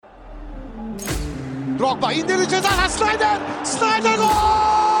Drogba indirdi ceza. Snyder. Snyder gol!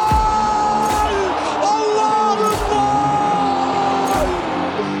 Allah'ım gol!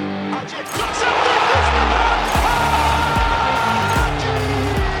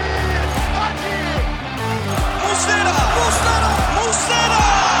 Muslera.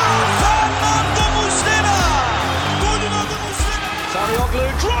 Fernando Muslera. Golün adı Muslera. Sarıyoglu.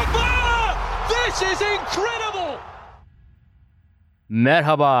 Drogba. This is incredible.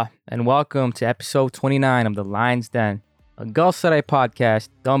 Merhaba and welcome to episode 29 of the Lion's Den, a GalacticoSaray podcast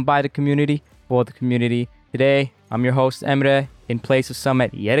done by the community for the community. Today, I'm your host Emre in place of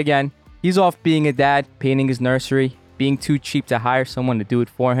Summit yet again. He's off being a dad, painting his nursery, being too cheap to hire someone to do it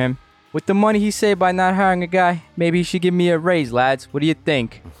for him. With the money he saved by not hiring a guy, maybe he should give me a raise, lads. What do you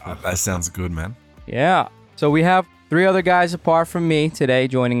think? That sounds good, man. Yeah. So we have three other guys apart from me today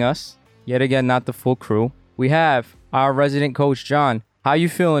joining us. Yet again, not the full crew. We have our resident coach, John. How you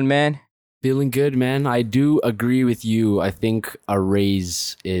feeling, man? Feeling good, man. I do agree with you. I think a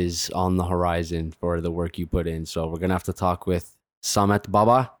raise is on the horizon for the work you put in. So we're going to have to talk with Samet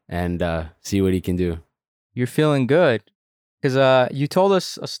Baba and see what he can do. You're feeling good. Because you told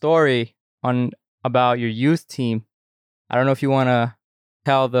us a story about your youth team. I don't know if you want to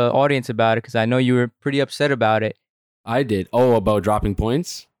tell the audience about it, because I know you were pretty upset about it. I did. Oh, about dropping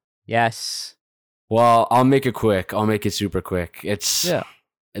points? Yes. Well, I'll make it quick. I'll make it super quick. It's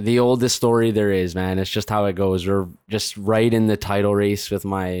the oldest story there is, man. It's just how it goes. We're just right in the title race with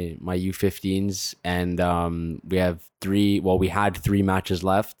my U15s, and we had 3 matches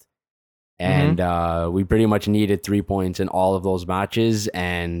left, and we pretty much needed 3 points in all of those matches,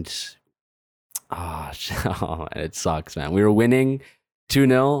 and it sucks, man. We were winning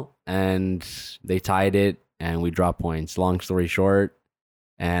 2-0, and they tied it, and we dropped points. Long story short,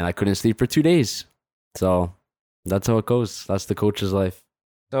 and I couldn't sleep for 2 days. So that's how it goes. That's the coach's life.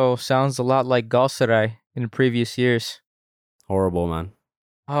 So sounds a lot like GalacticoSaray in the previous years. Horrible, man.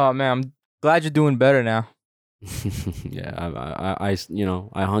 Oh man, I'm glad you're doing better now. Yeah,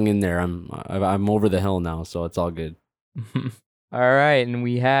 I hung in there. I'm over the hill now, so it's all good. All right, and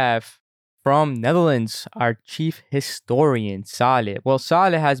we have from Netherlands our chief historian Salih. Well,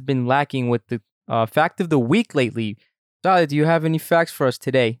 Salih has been lacking with the fact of the week lately. Salih, do you have any facts for us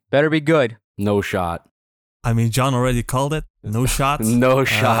today? Better be good. No shot. I mean, John already called it. No shot. No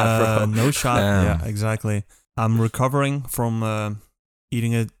shot, bro. No shot. Yeah, exactly. I'm recovering from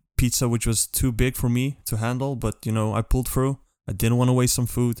eating a pizza which was too big for me to handle, but I pulled through. I didn't want to waste some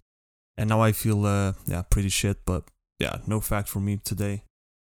food, and now I feel pretty shit. But yeah, no fact for me today.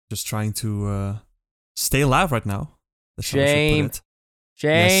 Just trying to stay alive right now. That's how I should put it.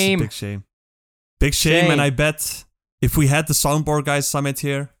 Shame. Yes, big shame. Big shame. And I bet if we had the soundboard guys summit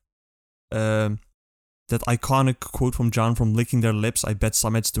here, that iconic quote from John from licking their lips, I bet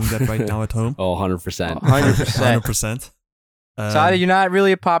Summit's doing that right now at home. Oh, 100%. 100%. Salih, you're not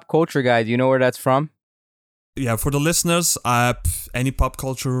really a pop culture guy. Do you know where that's from? Yeah, for the listeners, any pop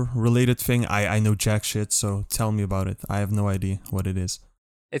culture related thing, I know jack shit, so tell me about it. I have no idea what it is.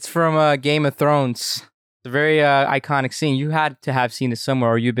 It's from Game of Thrones. It's a very iconic scene. You had to have seen it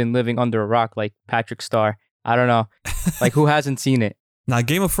somewhere, or you've been living under a rock like Patrick Starr. I don't know. Like, who hasn't seen it? Now,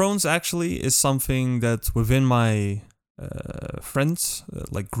 Game of Thrones actually is something that within my friends,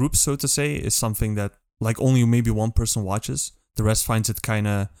 like groups, so to say, is something that like only maybe one person watches. The rest finds it kind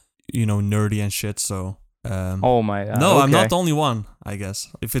of, nerdy and shit. So, oh my God. No, okay. I'm not the only one, I guess.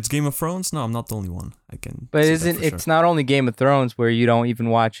 If it's Game of Thrones, no, I'm not the only one. I can. But it's not only Game of Thrones where you don't even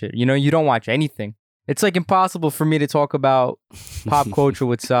watch it. You don't watch anything. It's like impossible for me to talk about pop culture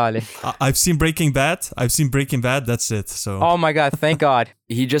with Salih. I've seen Breaking Bad. That's it. So. Oh my God! Thank God.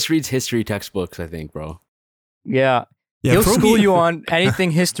 He just reads history textbooks, I think, bro. Yeah. He'll school you on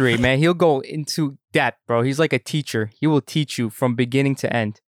anything history, man. He'll go into depth, bro. He's like a teacher. He will teach you from beginning to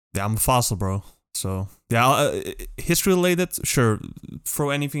end. Yeah, I'm a fossil, bro. So yeah, history related, sure.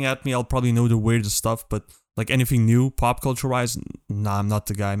 Throw anything at me, I'll probably know the weirdest stuff. But like anything new, pop culture wise, nah, I'm not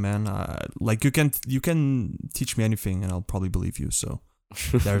the guy, man. Like you can teach me anything, and I'll probably believe you. So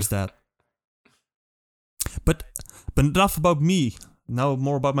there's that. But enough about me. Now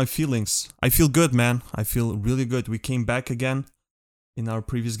more about my feelings. I feel good, man. I feel really good. We came back again in our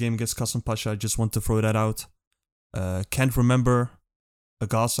previous game against Kasimpasa. I just want to throw that out. Can't remember a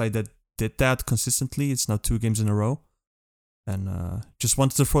GalacticoSaray that did that consistently. It's now 2 games in a row. And just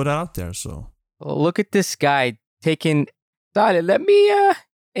wanted to throw that out there. So look at this guy taking... Let me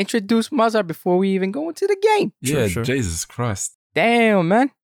introduce Mazhar before we even go into the game. Sure. Jesus Christ. Damn,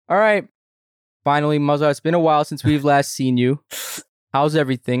 man. All right. Finally, Mazhar, it's been a while since we've last seen you. How's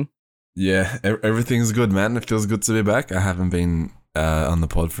everything? Yeah, everything's good, man. It feels good to be back. I haven't been on the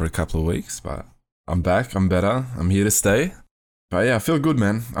pod for a couple of weeks, but I'm back. I'm better. I'm here to stay. But yeah, I feel good,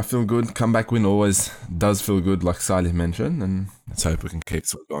 man. I feel good. Comeback win always does feel good, like Salih mentioned. And let's hope we can keep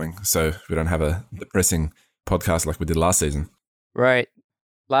it going so we don't have a depressing podcast like we did last season. Right.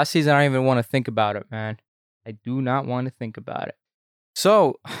 Last season, I don't even want to think about it, man. I do not want to think about it.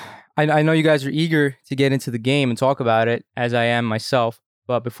 So, I know you guys are eager to get into the game and talk about it, as I am myself.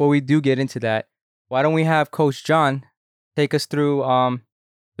 But before we do get into that, why don't we have Coach John take us through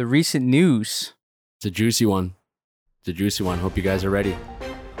the recent news? It's a juicy one. Hope you guys are ready.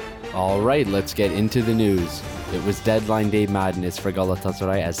 All right, let's get into the news. It was deadline day madness for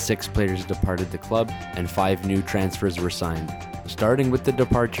Galatasaray as 6 players departed the club and 5 new transfers were signed. Starting with the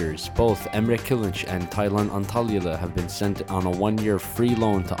departures, both Emre Kılınç and Taylan Antalyalı have been sent on a 1-year free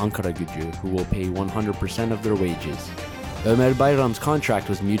loan to Ankaragücü, who will pay 100% of their wages. Ömer Bayram's contract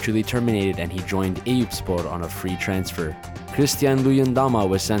was mutually terminated and he joined Eyüpspor on a free transfer. Christian Luyendama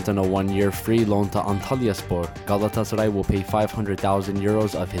was sent on a 1-year free loan to Antalyaspor. Galatasaray will pay 500,000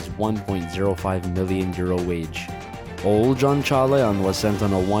 euros of his 1.05 million euro wage. Oğulcan Çağlayan was sent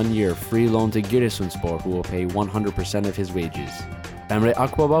on a 1-year free loan to Giresunspor, who will pay 100% of his wages. Emre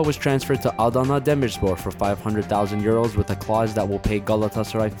Akbaba was transferred to Adana Demirspor for 500,000 euros with a clause that will pay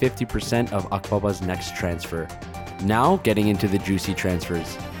Galatasaray 50% of Akbaba's next transfer. Now, getting into the juicy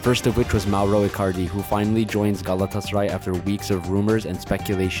transfers. First of which was Mauro Icardi, who finally joins Galatasaray after weeks of rumors and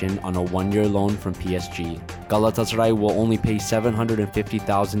speculation on a 1-year loan from PSG. Galatasaray will only pay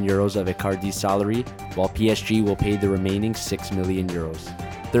 750,000 euros of Icardi's salary, while PSG will pay the remaining 6 million euros.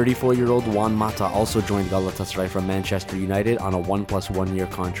 34-year-old Juan Mata also joined Galatasaray from Manchester United on a 1+1 year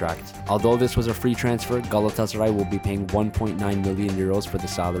contract. Although this was a free transfer, Galatasaray will be paying 1.9 million euros for the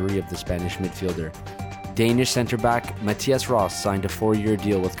salary of the Spanish midfielder. Danish centre-back Mathias Ross signed a 4-year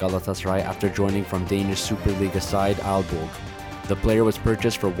deal with Galatasaray after joining from Danish Superliga side Aalborg. The player was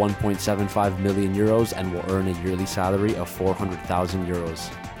purchased for 1.75 million euros and will earn a yearly salary of 400,000 euros.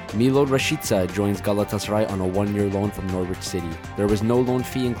 Milot Rashica joins Galatasaray on a 1-year loan from Norwich City. There was no loan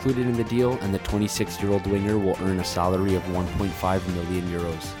fee included in the deal, and the 26-year-old winger will earn a salary of 1.5 million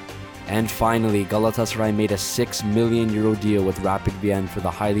euros. And finally, Galatasaray made a 6 million euro deal with Rapid Vienna for the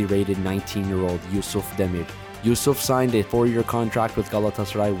highly rated 19-year-old Yusuf Demir. Yusuf signed a 4-year contract with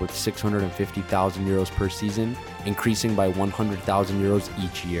Galatasaray worth 650,000 euros per season, increasing by 100,000 euros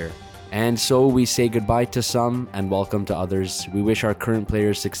each year. And so we say goodbye to some and welcome to others. We wish our current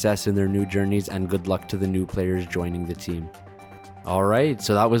players success in their new journeys and good luck to the new players joining the team. All right,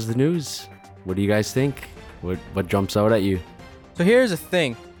 so that was the news. What do you guys think? What jumps out at you? So here's the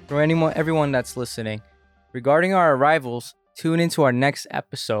thing. For everyone that's listening, regarding our arrivals, tune into our next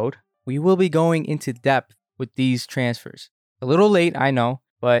episode. We will be going into depth with these transfers. A little late, I know,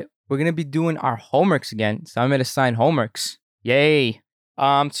 but we're going to be doing our homeworks again. So I'm going to assign homeworks. Yay.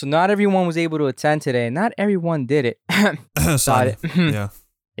 So not everyone was able to attend today. Not everyone did it. Sorry. Yeah.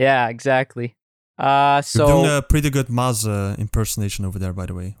 Yeah, exactly. You're doing a pretty good Maz impersonation over there, by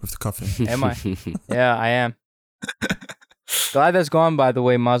the way, with the coffee. Am I? Yeah, I am. Glad that's gone, by the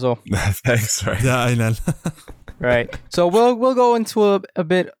way, Mazo. Thanks, right? Yeah, I know. Right. So we'll go into a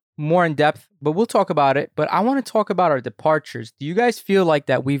bit more in depth, but we'll talk about it. But I want to talk about our departures. Do you guys feel like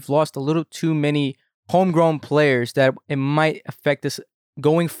that we've lost a little too many homegrown players that it might affect us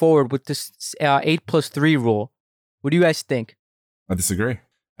going forward with this 8+3 rule? What do you guys think? I disagree.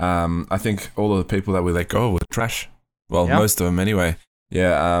 I think all of the people that we let go were trash. Well, most of them anyway.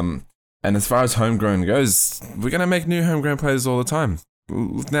 Yeah. And as far as homegrown goes, we're going to make new homegrown players all the time.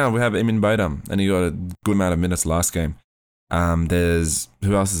 Look now, we have Emin Bayram, and he got a good amount of minutes last game. There's,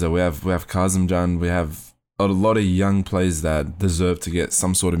 who else is there? We have Kazımcan, we have a lot of young players that deserve to get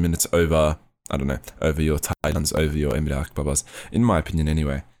some sort of minutes over, I don't know, over your Titans, over your Emre Akbabas, in my opinion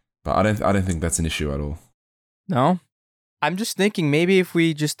anyway. But I don't think that's an issue at all. No? I'm just thinking maybe if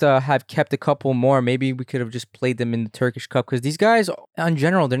we just have kept a couple more, maybe we could have just played them in the Turkish Cup, because these guys, in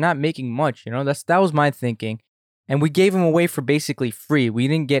general, they're not making much. You know, that was my thinking, and we gave them away for basically free. We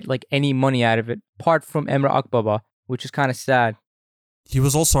didn't get like any money out of it, apart from Emre Akbaba, which is kind of sad. He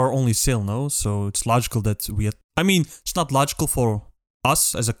was also our only sale, no? So it's logical that we had... I mean, it's not logical for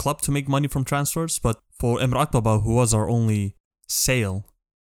us as a club to make money from transfers, but for Emre Akbaba, who was our only sale,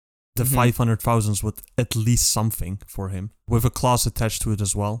 the 500,000 with at least something for him, with a clause attached to it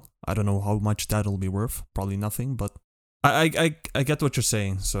as well. I don't know how much that'll be worth. Probably nothing, but I get what you're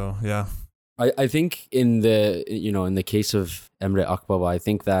saying. So yeah, I think in the case of Emre Akbaba, I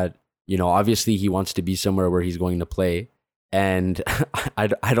think that obviously he wants to be somewhere where he's going to play, and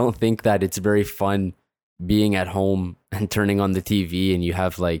I don't think that it's very fun being at home and turning on the TV and you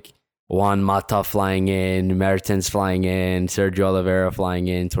have like Juan Mata flying in, Mertens flying in, Sergio Oliveira flying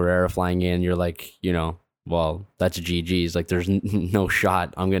in, Torreira flying in. You're like, well, that's GG's. Like, there's no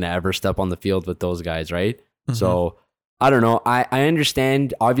shot I'm going to ever step on the field with those guys, right? Mm-hmm. So, I don't know. I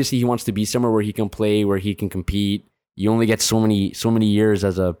understand. Obviously, he wants to be somewhere where he can play, where he can compete. You only get so many years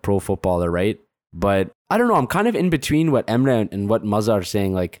as a pro footballer, right? But I don't know. I'm kind of in between what Emre and what Mazhar are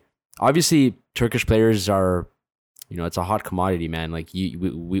saying. Like, obviously, Turkish players are, it's a hot commodity, man. Like,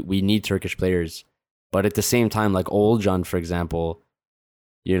 we need Turkish players. But at the same time, like Oğulcan, for example,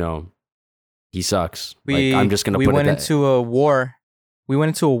 he sucks. I'm just going to put it We went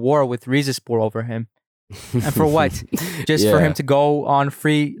into a war with Rizespor over him. And for what? Just for him to go on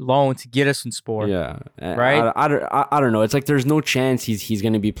free loan to get us in sport. Yeah. Right? I don't know. It's like there's no chance he's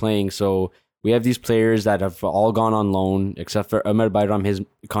going to be playing. So we have these players that have all gone on loan, except for Ömer Bayram. His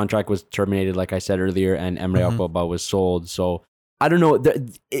contract was terminated, like I said earlier, and Emre Akbaba was sold. So I don't know.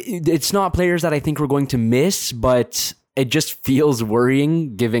 It's not players that I think we're going to miss, but it just feels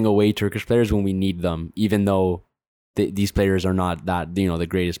worrying giving away Turkish players when we need them, even though these players are not that, the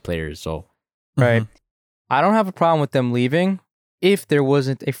greatest players. So right. I don't have a problem with them leaving if there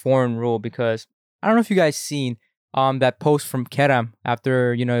wasn't a foreign rule, because I don't know if you guys seen that post from Kerem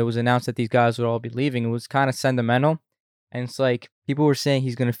after, it was announced that these guys would all be leaving. It was kind of sentimental. And it's like people were saying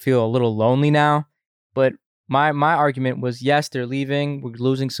he's going to feel a little lonely now. But my argument was, yes, they're leaving. We're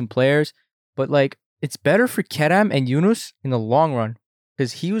losing some players. But like, it's better for Kerem and Yunus in the long run,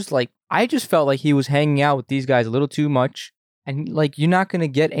 because he was like, I just felt like he was hanging out with these guys a little too much. And like, you're not going to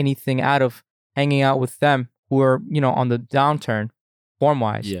get anything out of hanging out with them who are, on the downturn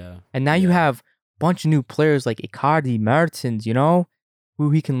form-wise. Yeah. And now you have a bunch of new players like Icardi, Mertens, who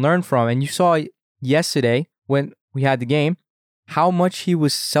he can learn from. And you saw yesterday when we had the game, how much he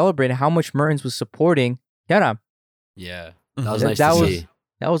was celebrating, how much Mertens was supporting Kerem. Yeah. That was nice to see.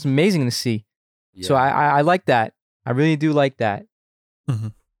 That was amazing to see. Yeah. So I like that. I really do like that. Mm-hmm.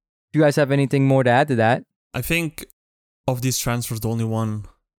 Do you guys have anything more to add to that? I think of these transfers, the only one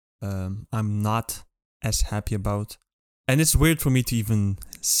I'm not as happy about. And it's weird for me to even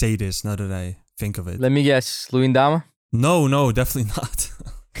say this now that I think of it. Let me guess, Luyendama? No, definitely not.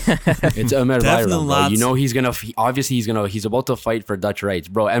 It's Ömer Bayram. He's about to fight for Dutch rights.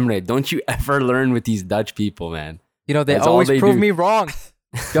 Bro, Emre, don't you ever learn with these Dutch people, man. They always prove me wrong.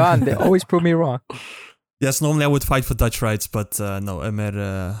 John, they always prove me wrong. Yes, normally I would fight for Dutch rights, but no,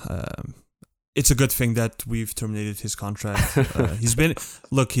 Ömer, it's a good thing that we've terminated his contract. He's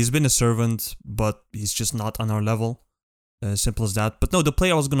been a servant, but he's just not on our level. Simple as that. But no, the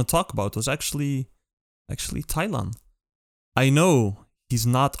player I was going to talk about was actually Taylan. I know he's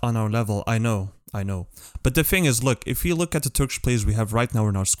not on our level. I know. But the thing is, look, if you look at the Turkish players we have right now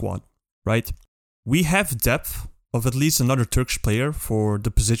in our squad, right? We have depth of at least another Turkish player for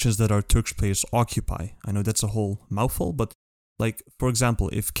the positions that our Turkish players occupy. I know that's a whole mouthful, but like, for example,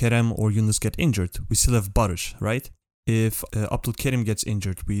 if Kerem or Yunus get injured, we still have Barış, right? If Abdülkerim gets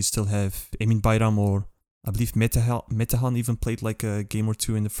injured, we still have Emin Bayram, or I believe Metehan even played like a game or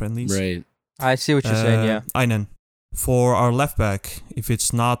two in the friendlies. Right. I see what you're saying, yeah. Aynen. For our left back, if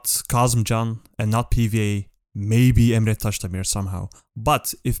it's not Kazımcan and not PVA, maybe Emre Taşdemir somehow.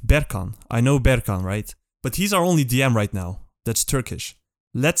 But if Berkan, I know Berkan, right? But he's our only DM right now. That's Turkish.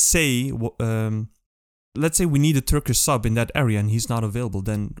 Let's say we need a Turkish sub in that area and he's not available,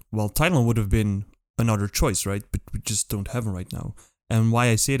 then, well, Thailand would have been another choice, right? But we just don't have him right now. And why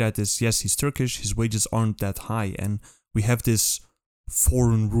I say that is, yes, he's Turkish, his wages aren't that high, and we have this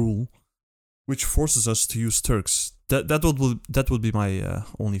foreign rule which forces us to use Turks. That would be my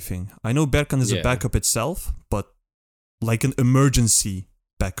only thing. I know Berkan is a backup itself, but like an emergency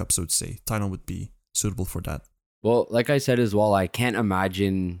backup, so to say, Thailand would be suitable for that. Well, like I said as well, I can't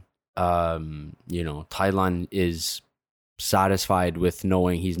imagine Thailand is satisfied with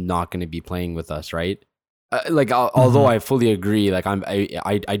knowing he's not going to be playing with us, right? Although I fully agree, like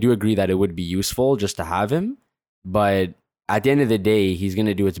I do agree that it would be useful just to have him, but at the end of the day, he's going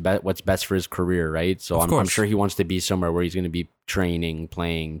to do what's best for his career, right? So I'm sure he wants to be somewhere where he's going to be training,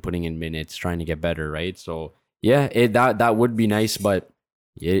 playing, putting in minutes, trying to get better, right? So yeah, that would be nice, but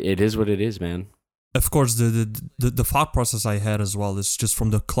it is what it is, man. Of course, the thought process I had as well is just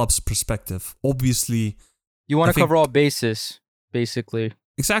from the club's perspective. Obviously, you want to cover all bases, basically.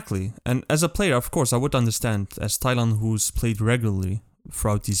 Exactly. And as a player, of course, I would understand, as Thailand, who's played regularly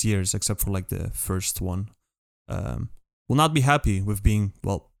throughout these years, except for like the first one, will not be happy with being,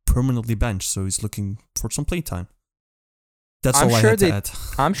 well, permanently benched. So he's looking for some playtime. That's all I had to add.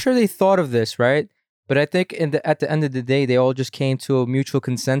 I'm sure they thought of this, right? But I think at the end of the day, they all just came to a mutual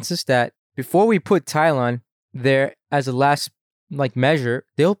consensus that before we put Thailand there as a last like measure,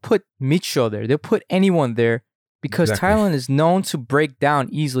 they'll put Micho there. They'll put anyone there because Thailand is known to break down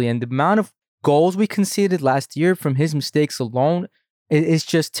easily. And the amount of goals we conceded last year from his mistakes alone is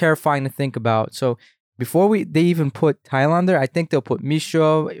just terrifying to think about. So before they even put Thailand there, I think they'll put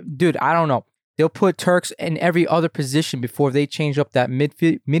Micho. Dude, I don't know. They'll put Turks in every other position before they change up that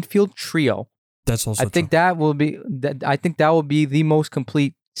midfield trio. That's also I think true. that will be the most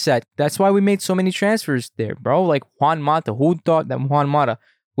complete set. That's why we made so many transfers there, bro. Like Juan Mata. Who thought that Juan Mata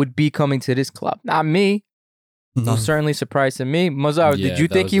would be coming to this club? Not me. No. Was certainly surprised to me. Mazhar, did you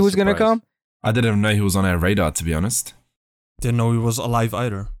think he was going to come? I didn't even know he was on our radar, to be honest. Didn't know he was alive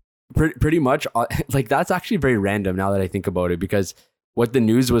either. Pretty much, like that's actually very random now that I think about it, because what the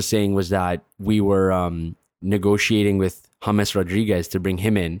news was saying was that we were negotiating with James Rodriguez to bring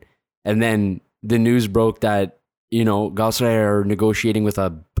him in, and then the news broke that GalacticoSaray are negotiating with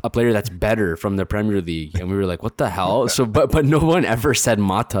a player that's better from the Premier League, and we were like, what the hell? So, but no one ever said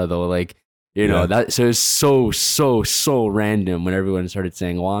Mata though, like. That so it's so random when everyone started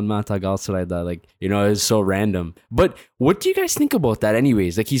saying Juan Mata GalacticoSaray, that like it was so random. But what do you guys think about that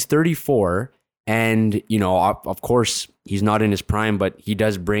anyways? Like he's 34 and of course he's not in his prime, but he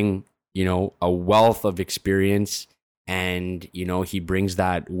does bring a wealth of experience, and he brings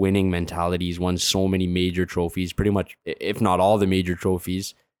that winning mentality. He's won so many major trophies, pretty much if not all the major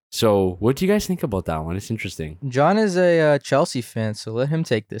trophies. So what do you guys think about that one? It's interesting. John is a Chelsea fan, so let him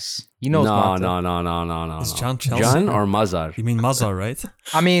take this. He knows Mata. No. Is John Chelsea? John or Mazhar? You mean Mazhar, right?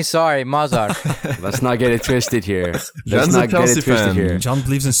 I mean, sorry, Mazhar. Let's not get it twisted here. John's a Chelsea fan. John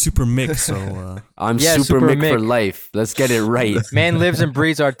believes in Super Mix, so... I'm Super Mick for life. Let's get it right. Man lives and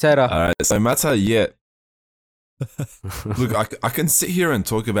breathes Arteta. All right, so Mata, look, I can sit here and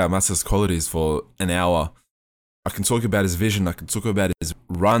talk about Mata's qualities for an hour. I can talk about his vision. I can talk about his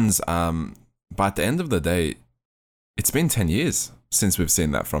runs. But at the end of the day, it's been 10 years since we've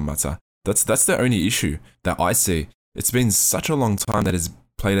seen that from Mata. That's the only issue that I see. It's been such a long time that he's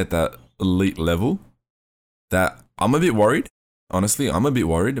played at that elite level that I'm a bit worried. Honestly, I'm a bit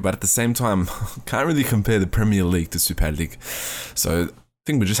worried. But at the same time, can't really compare the Premier League to Super League. So I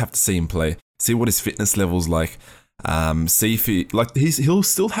think we just have to see him play, see what his fitness level's like, see if he'll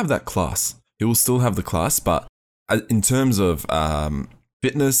still have that class. He will still have the class, but in terms of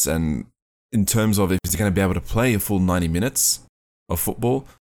fitness and in terms of if he's going to be able to play a full 90 minutes of football,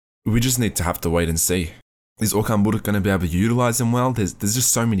 we just need to have to wait and see. Is Okan Buruk going to be able to utilize him well? There's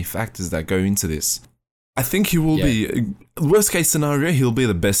just so many factors that go into this. I think he will be, worst case scenario, he'll be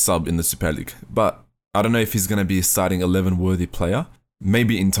the best sub in the Super League. But I don't know if he's going to be a starting 11 worthy player.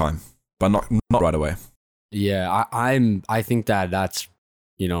 Maybe in time, but not right away. Yeah, I think that's,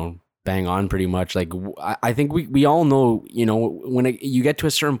 bang on pretty much. Like I think we all know, when you get to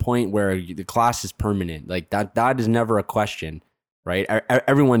a certain point where the class is permanent, like that is never a question, right?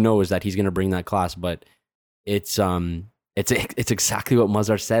 Everyone knows that he's going to bring that class, but it's exactly what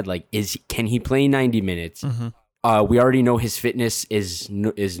Mazhar said. Like, can he play 90 minutes? Mm-hmm. We already know his fitness is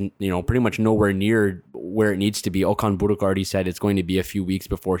pretty much nowhere near where it needs to be. Okan Buruk already said it's going to be a few weeks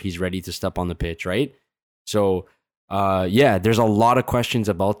before he's ready to step on the pitch, right? So there's a lot of questions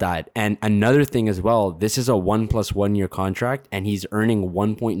about that. And another thing as well, this is a 1 + 1 year contract and he's earning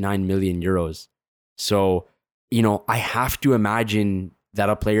 1.9 million euros. So, I have to imagine that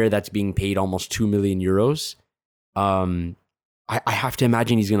a player that's being paid almost 2 million euros, I have to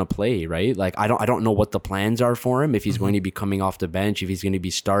imagine he's going to play, right? Like, I don't know what the plans are for him, if he's going to be coming off the bench, if he's going to be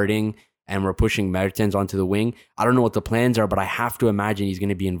starting and we're pushing Mertens onto the wing. I don't know what the plans are, but I have to imagine he's going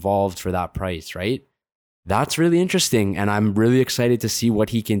to be involved for that price, right? That's really interesting, and I'm really excited to see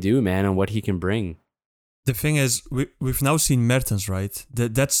what he can do, man, and what he can bring. The thing is, we've now seen Mertens, right?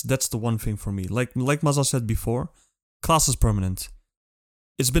 That's the one thing for me. Like Mazhar said before, class is permanent.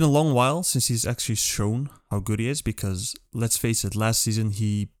 It's been a long while since he's actually shown how good he is, because let's face it, last season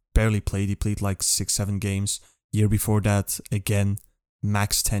he barely played. He played like 6-7 games. Year before that, again,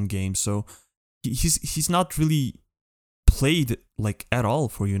 max 10 games. So he's not really played like at all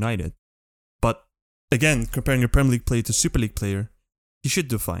for United. But again, comparing a Premier League player to Super League player, he should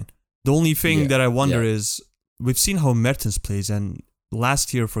do fine. The only thing that I wonder is, we've seen how Mertens plays, and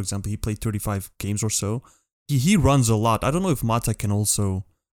last year, for example, he played 35 games or so. He runs a lot. I don't know if Mata can also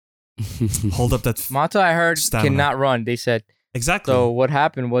hold up that Mata, I heard, stamina. cannot run, they said. Exactly. So what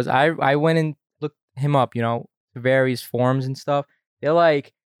happened was, I went and looked him up, various forums and stuff. They're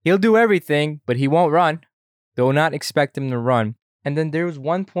like, he'll do everything, but he won't run. Do not expect him to run. And then there was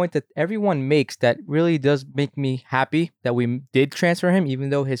one point that everyone makes that really does make me happy that we did transfer him, even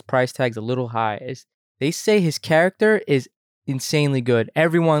though his price tag's a little high. Is they say his character is insanely good.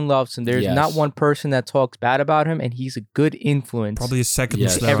 Everyone loves him. There's not one person that talks bad about him, and he's a good influence. Probably a second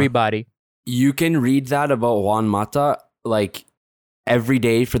to everybody. You can read that about Juan Mata like every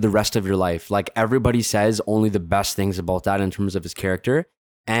day for the rest of your life. Like everybody says only the best things about that in terms of his character.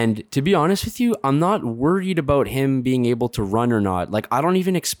 And to be honest with you, I'm not worried about him being able to run or not. Like, I don't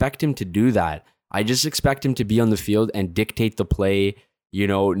even expect him to do that. I just expect him to be on the field and dictate the play,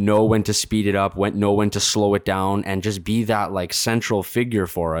 know when to speed it up, know when to slow it down, and just be that like central figure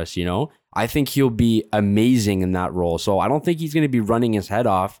for us, I think he'll be amazing in that role. So I don't think he's going to be running his head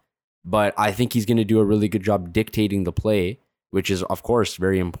off, but I think he's going to do a really good job dictating the play, which is, of course,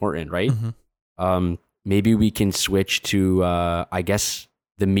 very important, right? Mm-hmm. Maybe we can switch to, I guess,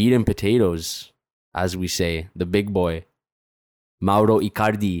 the meat and potatoes, as we say, the big boy, Mauro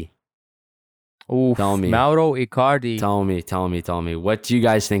Icardi. Oof, tell me, Mauro Icardi. Tell me. What do you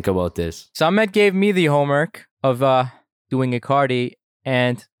guys think about this? Samet gave me the homework of doing Icardi,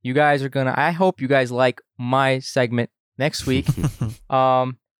 and you guys are I hope you guys like my segment next week.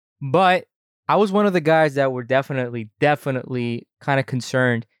 But I was one of the guys that were definitely kind of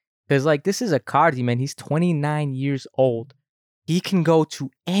concerned because, like, this is Icardi, man. He's 29 years old. He can go to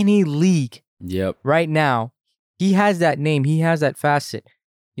any league. Yep. Right now, he has that name. He has that facet,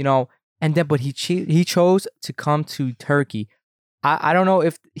 And then, but he chose to come to Turkey. I don't know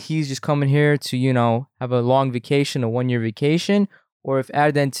if he's just coming here to have a long vacation, a 1-year vacation, or if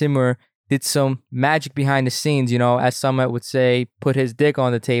Erden Timur did some magic behind the scenes. As Samet would say, put his dick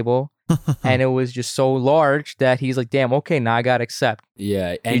on the table. And it was just so large that he's like, damn, okay, now I gotta accept.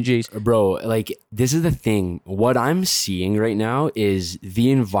 Yeah. And GG's. Bro, like, this is the thing. What I'm seeing right now is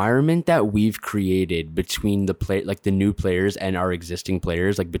the environment that we've created between the new players and our existing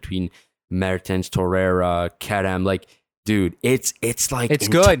players, like between Mertens, Torreira, Kerem, like, dude, it's like it's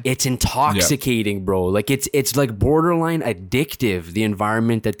good. It's intoxicating, bro. Like it's like borderline addictive, the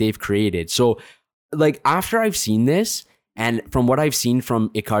environment that they've created. So, like, after I've seen this, and from what I've seen from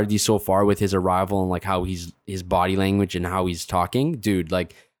Icardi so far with his arrival and like how his body language and how he's talking, dude,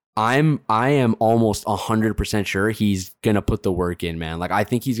 like I am almost 100% sure he's gonna put the work in, man. Like, I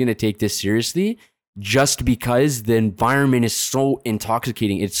think he's gonna take this seriously just because the environment is so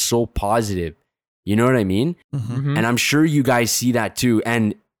intoxicating. It's so positive. You know what I mean? Mm-hmm. And I'm sure you guys see that too.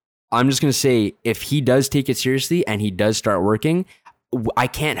 And I'm just gonna say, if he does take it seriously and he does start working, I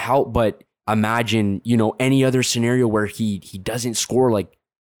can't help but imagine, any other scenario where he doesn't score like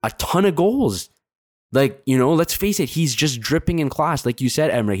a ton of goals. Like, let's face it, he's just dripping in class. Like you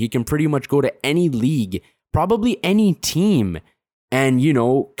said, Emre, he can pretty much go to any league, probably any team, and,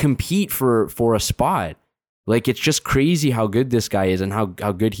 compete for a spot. Like, it's just crazy how good this guy is and how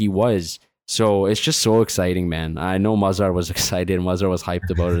good he was. So it's just so exciting, man. I know Mazhar was excited and Mazhar was hyped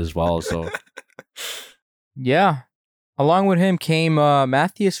about it as well. So yeah. Along with him came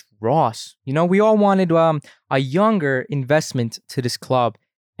Matthias Ross. We all wanted a younger investment to this club.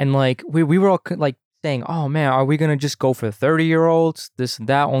 And like we were all like saying, oh man, are we going to just go for 30-year-olds, this and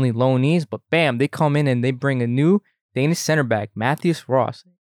that, only loanees? But bam, they come in and they bring a new Danish center back, Matthias Ross,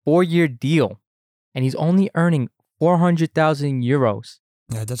 4-year deal. And he's only earning 400,000 euros.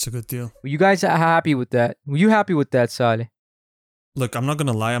 Yeah, that's a good deal. Were you guys happy with that? Were you happy with that, Salih? Look, I'm not going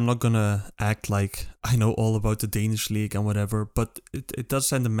to lie. I'm not going to act like I know all about the Danish league and whatever. But it does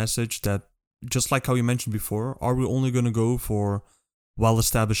send a message that, just like how you mentioned before, are we only going to go for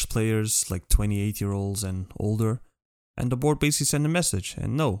well-established players like 28-year-olds and older? And the board basically sent a message.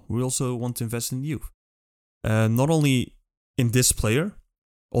 And no, we also want to invest in youth. Not only in this player,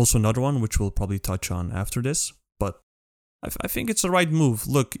 also another one, which we'll probably touch on after this. But I think it's the right move.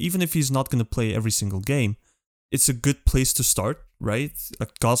 Look, even if he's not going to play every single game, it's a good place to start, right?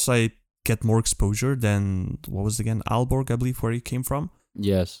 Galatasaray get more exposure than, what was it again? Aalborg, I believe, where he came from.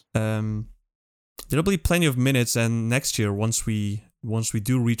 Yes. There'll be plenty of minutes, and next year, once we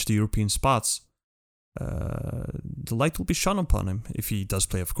do reach the European spots, the light will be shone upon him if he does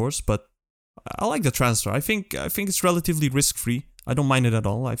play, of course. But I like the transfer. I think it's relatively risk-free. I don't mind it at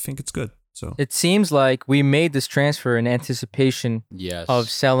all. I think it's good. So it seems like we made this transfer in anticipation of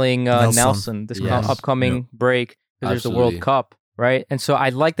selling Nelson this upcoming break because there's the World Cup, right? And so I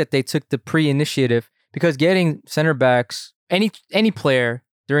like that they took the pre-initiative, because getting center backs, any player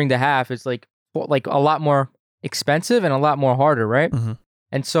during the half is like a lot more expensive and a lot more harder, right? Mm-hmm.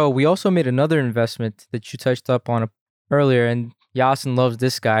 And so we also made another investment that you touched up on earlier, and Yasin loves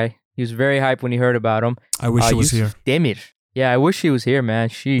this guy. He was very hyped when he heard about him. I wish he was Yusuf here. Demir. Yeah, I wish he was here, man.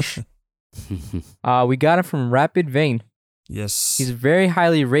 Sheesh. We got him from Rapid Wien. Yes. He's very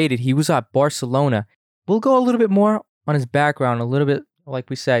highly rated. He was at Barcelona. We'll go a little bit more on his background, a little bit, like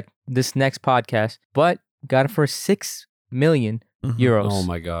we said, this next podcast. But got him for 6 million euros. Oh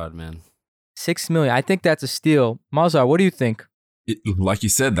my God, man. 6 million. I think that's a steal. Mazhar, what do you think? Like you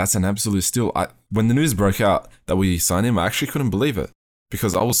said, that's an absolute steal. When the news broke out that we signed him, I actually couldn't believe it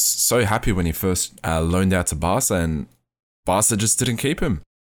because I was so happy when he first loaned out to Barca, and Barca just didn't keep him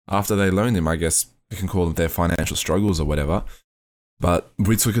after they loaned him. I guess you can call them their financial struggles or whatever. But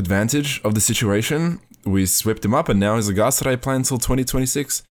we took advantage of the situation. We swept him up, and now he's a Galacticosaray player until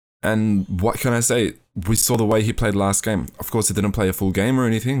 2026. And what can I say? We saw the way he played last game. Of course, he didn't play a full game or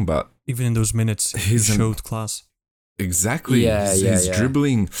anything, but even in those minutes, he showed class. Exactly. He's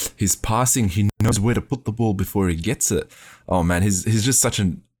dribbling, he's passing, he knows where to put the ball before he gets it. Oh man, he's just such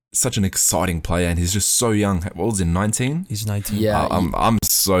an exciting player, and he's just so young. What was he, 19? He's 19. Yeah, I'm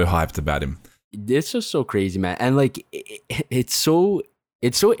so hyped about him. It's just so crazy, man. And like it's so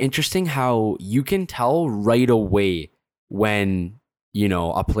interesting how you can tell right away when, you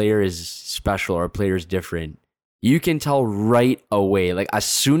know, a player is special or a player is different. You can tell right away. Like as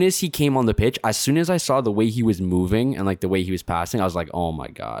soon as he came on the pitch, as soon as I saw the way he was moving and like the way he was passing, I was like, oh my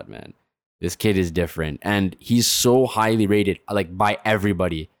God, man, this kid is different. And he's so highly rated, like by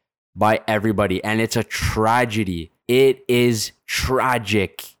everybody. And it's a tragedy. It is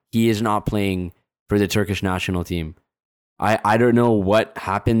tragic. He is not playing for the Turkish national team. I don't know what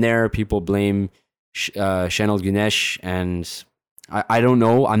happened there. People blame Şenol Güneş, and I don't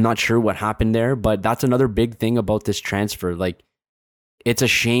know. I'm not sure what happened there, but that's another big thing about this transfer. Like, it's a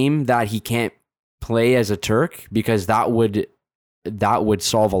shame that he can't play as a Turk, because that would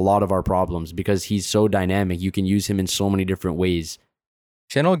solve a lot of our problems, because he's so dynamic. You can use him in so many different ways.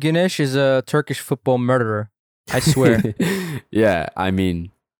 Şenol Güneş is a Turkish football murderer. I swear. Yeah, I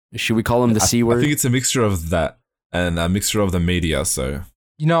mean, should we call him the C word? I think it's a mixture of that and a mixture of the media, so...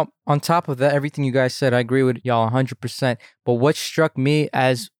 You know, on top of that, everything you guys said, I agree with y'all 100%. But what struck me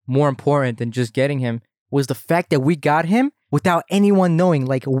as more important than just getting him was the fact that we got him without anyone knowing,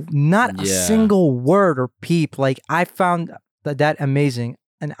 like not a single word or peep. Like I found that amazing.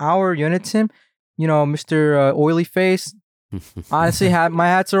 And our unit team, you know, Mr. Oily Face, honestly, my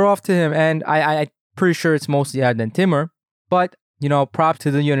hats are off to him. And I'm pretty sure it's mostly Adnan Timur. But, you know, props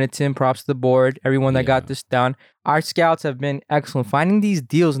to the unit team, props to the board, everyone that got this done. Our scouts have been excellent. Finding these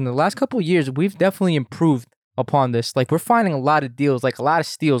deals in the last couple of years, we've definitely improved upon this. Like, we're finding a lot of deals, like a lot of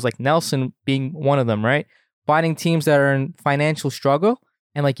steals, like Nelson being one of them, right? Finding teams that are in financial struggle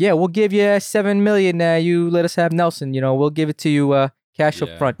and like, yeah, we'll give you 7 million. You let us have Nelson, you know, we'll give it to you cash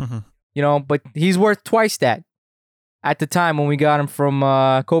up front, you know, but he's worth twice that at the time when we got him from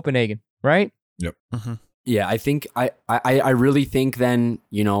Copenhagen, right? Yep. Yeah, I think I really think then,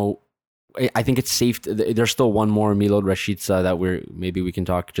 you know, I think it's safe. There's still one more, Milot Rashica, that we can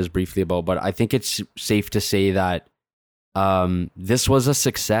talk just briefly about, but I think it's safe to say that this was a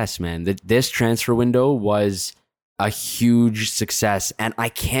success, man. This transfer window was a huge success, and I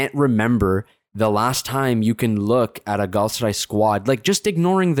can't remember the last time you can look at a Galatasaray squad, like just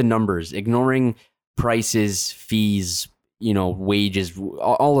ignoring the numbers, ignoring prices, fees, you know, wages,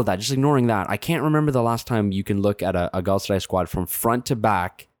 all of that, just ignoring that. I can't remember the last time you can look at a Galatasaray squad from front to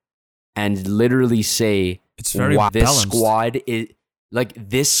back and literally say, it's very wow, balanced.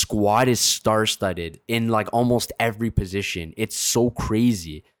 This squad is star-studded in like almost every position. It's so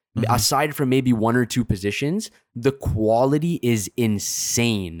crazy. Aside from maybe one or two positions, the quality is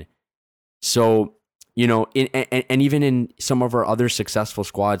insane. So, you know, and even in some of our other successful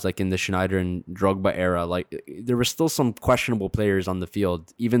squads, like in the Schneider and Drogba era, like there were still some questionable players on the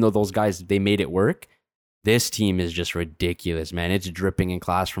field. Even though those guys, they made it work. This team is just ridiculous, man. It's dripping in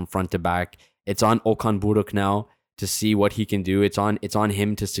class from front to back. It's on Okan Buruk now to see what he can do. It's on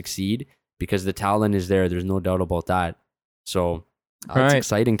him to succeed, because the talent is there. There's no doubt about that. So it's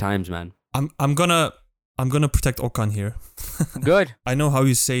exciting times, man. I'm gonna protect Okan here. Good. I know how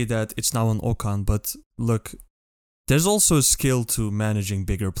you say that it's now on Okan, but look, there's also a skill to managing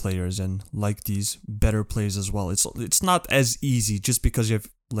bigger players and like these better players as well. It's not as easy just because you have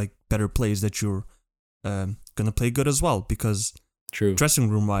like better players that you're gonna play good as well, because dressing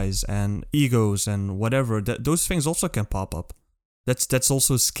room wise and egos and whatever, those things also can pop up. That's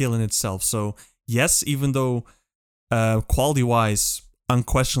also a skill in itself. So yes, even though quality wise,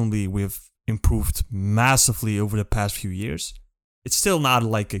 unquestionably we've improved massively over the past few years, it's still not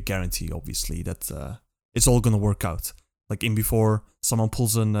like a guarantee, obviously, that it's all gonna work out. Like in before someone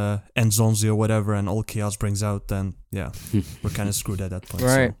pulls an Enzonzi or whatever and all chaos brings out, then yeah, we're kind of screwed at that point.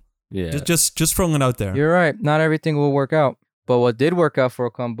 Right. So, yeah. Just throwing it out there. You're right. Not everything will work out. But what did work out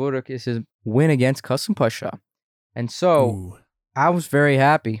for Okan Buruk is his win against Kasimpasa. And so I was very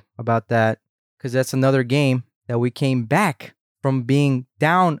happy about that, because that's another game that we came back from being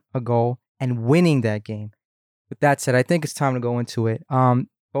down a goal and winning that game. with that said, I think it's time to go into it.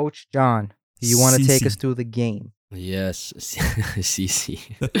 Coach John, do you want to take us through the game? Yes, CC.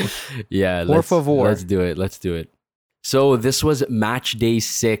 Yeah, Por favor. Let's do it. So this was match day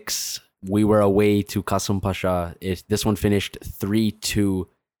 6. We were away to Kasimpasa. This one finished 3-2.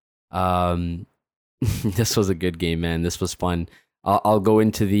 This was a good game, man. This was fun. I'll go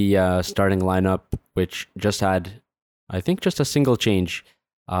into the starting lineup, which just had, I think, just a single change.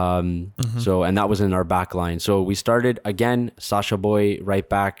 So, and that was in our back line. So we started again, Sasha Boy right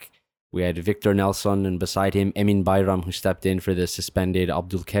back. We had Victor Nelson, and beside him, Emin Bayram, who stepped in for the suspended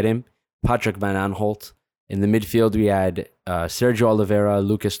Abdul Kerem. Patrick Van Aanholt. In the midfield, we had Sergio Oliveira,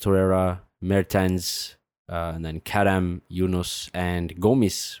 Lucas Torreira, Mertens, and then Kerem, Yunus, and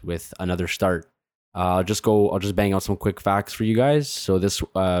Gomis with another start. I'll just bang out some quick facts for you guys. So this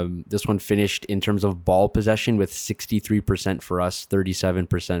one finished in terms of ball possession with 63% for us,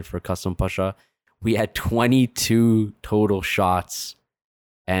 37% for Kasimpasa. We had 22 total shots,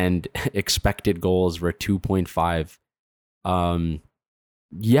 and expected goals were 2.5.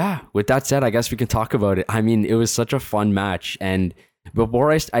 Yeah, with that said, I guess we can talk about it. I mean, it was such a fun match. And before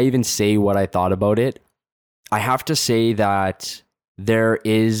I even say what I thought about it, I have to say that there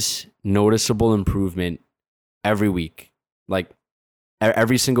is noticeable improvement every week. Like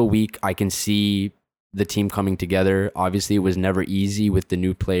every single week, I can see the team coming together. Obviously, it was never easy with the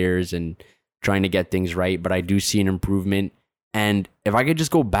new players and trying to get things right, but I do see an improvement. And if I could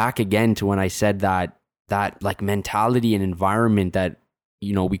just go back again to when I said that like mentality and environment that,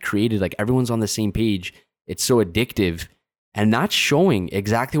 you know, we created, like everyone's on the same page, it's so addictive. And that's showing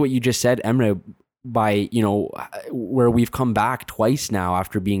exactly what you just said, Emre, by, you know, where we've come back twice now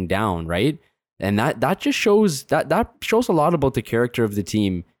after being down, right? And that just shows that shows a lot about the character of the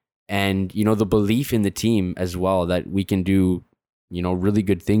team and, you know, the belief in the team as well, that we can do, you know, really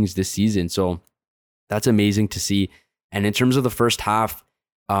good things this season. So that's amazing to see. And in terms of the first half,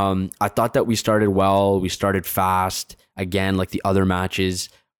 I thought that we started well. We started fast again, like the other matches.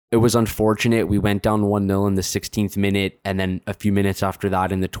 It was unfortunate. We went down 1-0 in the 16th minute. And then a few minutes after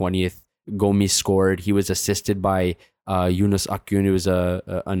that, in the 20th, Gomis scored. He was assisted by Yunus Akgün. It was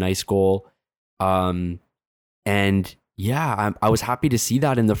a nice goal. And yeah, I was happy to see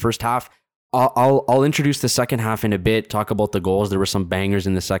that in the first half. I'll introduce the second half in a bit, talk about the goals. There were some bangers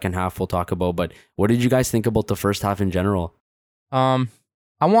in the second half we'll talk about, but what did you guys think about the first half in general?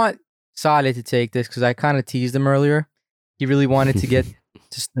 I want Salih to take this because I kind of teased him earlier. He really wanted to get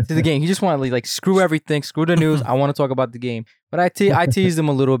to the game. He just wanted to like screw everything, screw the news. I want to talk about the game. But I teased him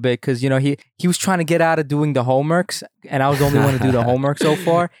a little bit because, you know, he was trying to get out of doing the homeworks, and I was the only one to do the homework so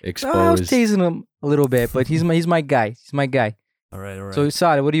far. Exposed. I was teasing him a little bit, but he's my guy. He's my guy. All right. So,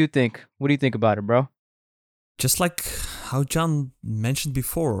 Salih, what do you think? What do you think about it, bro? Just like how John mentioned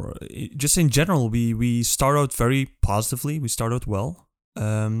before, just in general, we start out very positively. We start out well.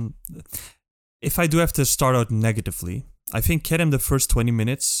 If I do have to start out negatively, I think Kerem the first 20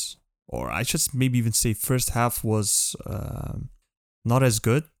 minutes, or I should maybe even say first half, was not as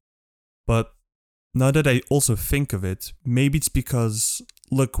good. But now that I also think of it, maybe it's because,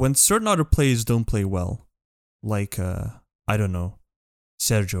 look, when certain other players don't play well, like, I don't know,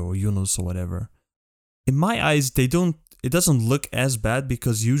 Sergio or Yunus or whatever, in my eyes, it doesn't look as bad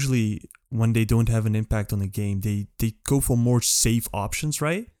because usually when they don't have an impact on the game, they go for more safe options,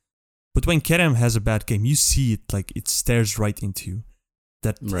 right? But when Kerem has a bad game, you see it, like it stares right into you.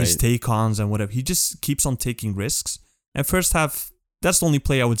 That right. His take-ons and whatever, he just keeps on taking risks. And first half, that's the only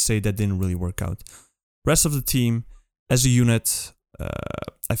play I would say that didn't really work out. Rest of the team, as a unit,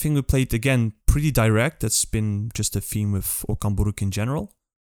 I think we played, again, pretty direct. That's been just a theme with Okan Buruk in general.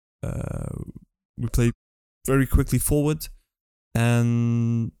 We played very quickly forward.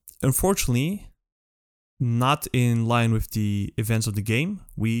 And unfortunately, not in line with the events of the game,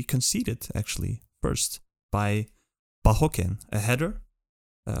 we conceded, actually, first by Bahoken, a header,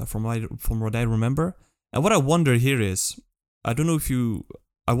 from what I remember. And what I wonder here is, I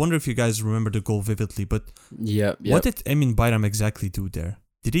wonder if you guys remember the goal vividly, but what did Emin Bayram exactly do there?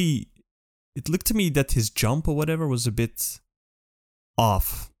 It looked to me that his jump or whatever was a bit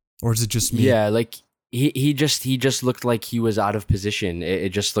off, or is it just me? Yeah, like he just looked like he was out of position. It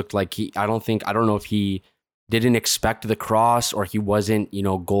just looked like I don't know if he didn't expect the cross or he wasn't, you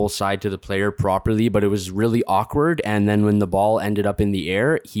know, goal side to the player properly, but it was really awkward. And then when the ball ended up in the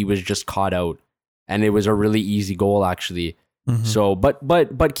air, he was just caught out, and it was a really easy goal actually. Mm-hmm. So,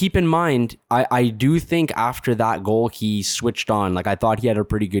 but keep in mind, I do think after that goal, he switched on. Like, I thought he had a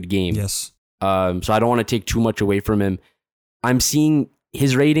pretty good game. Yes. So I don't want to take too much away from him. I'm seeing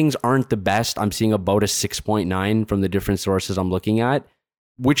his ratings aren't the best. I'm seeing about a 6.9 from the different sources I'm looking at.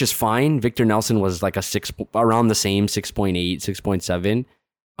 which is fine. Victor Nelson was like around the same 6.8, 6.7.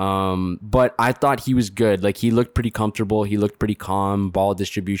 But I thought he was good. Like, he looked pretty comfortable. He looked pretty calm. Ball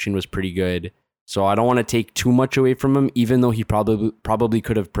distribution was pretty good. So I don't want to take too much away from him, even though he probably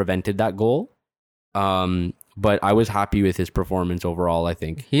could have prevented that goal. But I was happy with his performance overall, I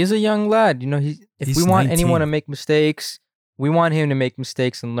think. He's a young lad. You know, if we want 19. anyone to make mistakes, we want him to make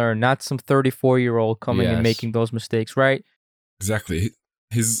mistakes and learn, not some 34-year-old coming and making those mistakes, right? Exactly.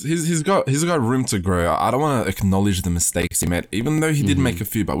 He's got room to grow. I don't want to acknowledge the mistakes he made, even though he did make a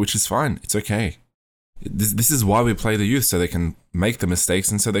few, but which is fine. It's okay. This is why we play the youth, so they can make the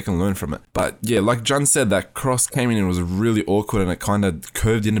mistakes and so they can learn from it. But yeah, like John said, that cross came in and was really awkward and it kind of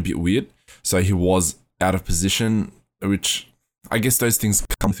curved in a bit weird. So he was out of position, which I guess those things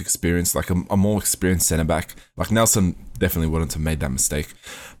come with experience, like a more experienced centre back. Like Nelson definitely wouldn't have made that mistake,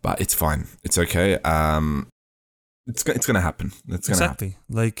 but it's fine. It's okay. It's going to happen. Exactly.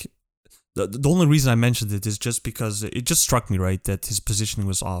 Like, the only reason I mentioned it is just because it just struck me, right, that his positioning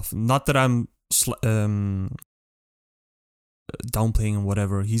was off. Not that I'm downplaying and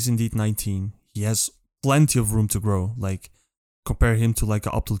whatever. He's indeed 19. He has plenty of room to grow. Like, compare him to like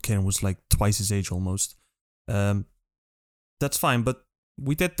Abdul Kerem, was like twice his age almost. That's fine, but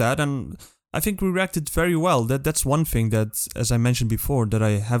we did that, and I think we reacted very well. That's one thing that, as I mentioned before, that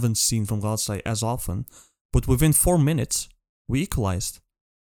I haven't seen from Galatasaray as often. But within 4 minutes, we equalized.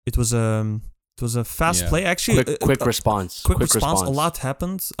 It was a fast play, actually. Quick response. Quick response. A lot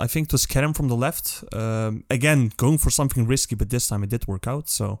happened. I think it was Kerem from the left. Again, going for something risky, but this time it did work out.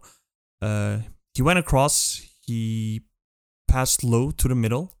 So he went across. He passed low to the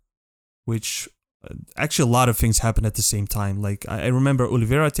middle, which actually a lot of things happened at the same time. Like, I remember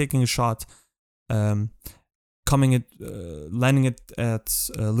Oliveira taking a shot, landing it at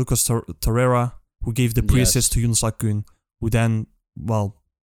Lucas Torreira, who gave the pre-assist to Yunus Akgün, who then,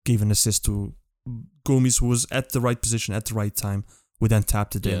 gave an assist to Gomis, who was at the right position at the right time, who then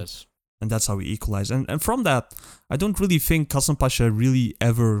tapped it in. And that's how we equalized. And from that, I don't really think Kasimpasa really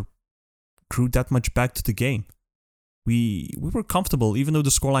ever grew that much back to the game. We were comfortable, even though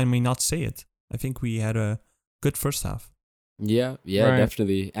the scoreline may not say it. I think we had a good first half. Yeah, right.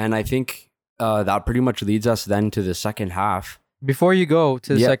 Definitely. And I think that pretty much leads us then to the second half. Before you go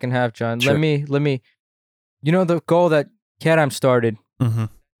to the second half, John, sure. let me. You know the goal that Kerem started. Mm-hmm.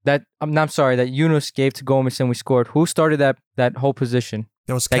 That Yunus gave to Gomis and we scored. Who started that whole position?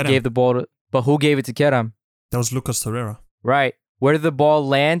 That was Kerem. That gave the ball to, but who gave it to Kerem? That was Lucas Torreira. Right. Where did the ball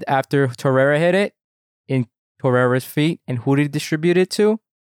land after Torreira hit it? In Torreira's feet. And who did he distribute it to?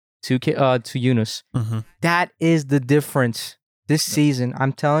 To Yunus. Mm-hmm. That is the difference this season.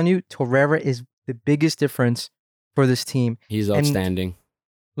 I'm telling you, Torreira is the biggest difference for this team. He's outstanding. And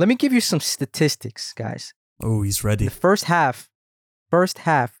let me give you some statistics, guys. Oh, he's ready. The first half,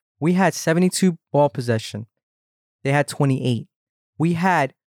 we had 72 ball possession. They had 28. We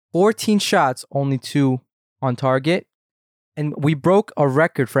had 14 shots, only 2 on target. And we broke a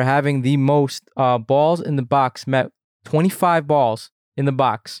record for having the most balls in the box met. 25 balls in the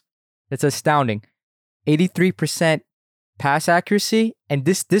box. That's astounding. 83% pass accuracy. And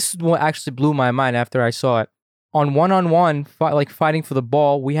this is what actually blew my mind after I saw it. On one-on-one, fighting for the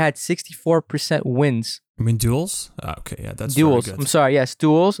ball, we had 64% wins. I mean duels? Okay, yeah, that's duels. Very good. I'm sorry, yes,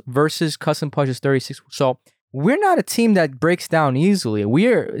 duels versus Kasimpasa's 36. So we're not a team that breaks down easily.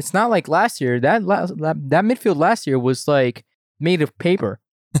 It's not like last year. That midfield last year was like made of paper,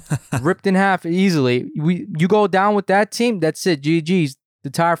 ripped in half easily. You go down with that team, that's it. GG's. The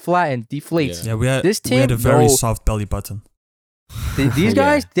tire flattened, deflates. Yeah, we had a very soft belly button. These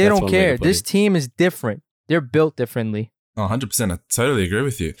guys, they don't care. This team is different. They're built differently. 100%. I totally agree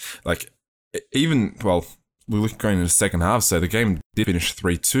with you. Like, we look going into the second half, so the game did finish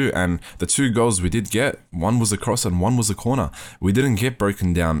 3-2, and the 2 goals we did get, one was a cross and one was a corner. We didn't get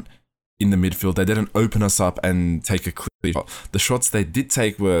broken down in the midfield. They didn't open us up and take a clear shot. The shots they did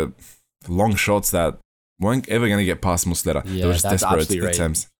take were long shots that weren't ever going to get past Muslera. Yeah, they were just desperate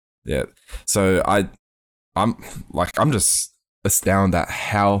attempts. Yeah. So I'm just astounded at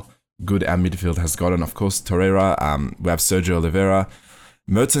how good our midfield has gotten. Of course, Torreira, we have Sergio Oliveira,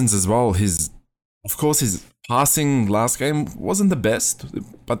 Mertens as well. His passing last game wasn't the best,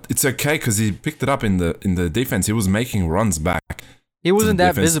 but it's okay because he picked it up in the defense. He was making runs back. He wasn't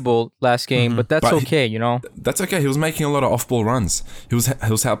that visible last game, but that's okay, you know. That's okay. He was making a lot of off-ball runs. He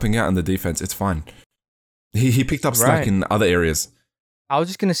was helping out in the defense. It's fine. He picked up slack in other areas. I was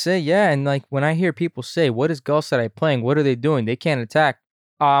just gonna say, and like when I hear people say, "What is Galatasaray playing? What are they doing? They can't attack."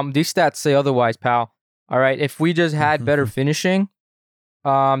 These stats say otherwise, pal. All right, if we just had better finishing,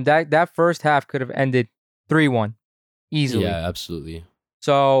 that first half could have ended 3-1 easily. Yeah, absolutely.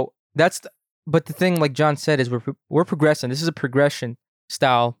 So but the thing, like John said, is we're progressing. This is a progression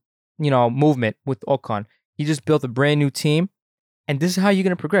style, movement with Okan. He just built a brand new team, and this is how you're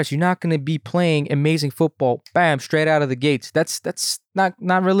gonna progress. You're not gonna be playing amazing football, bam, straight out of the gates. That's not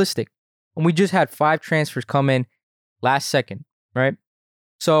realistic. And we just had 5 transfers come in last second, right?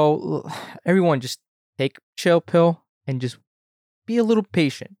 So everyone just take a chill pill and just be a little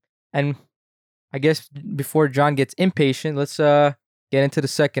patient. And I guess before John gets impatient, let's get into the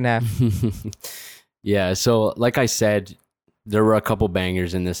second half. Yeah, so like I said, there were a couple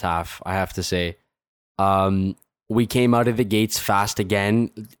bangers in this half, I have to say. We came out of the gates fast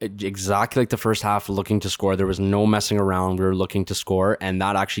again, exactly like the first half, looking to score. There was no messing around. We were looking to score, and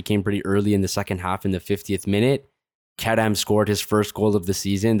that actually came pretty early in the second half in the 50th minute. Kerem scored his first goal of the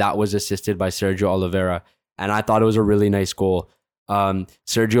season. That was assisted by Sergio Oliveira, and I thought it was a really nice goal.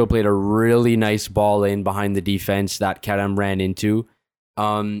 Sergio played a really nice ball in behind the defense that Kerem ran into.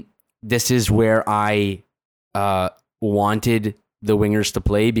 This is where I wanted the wingers to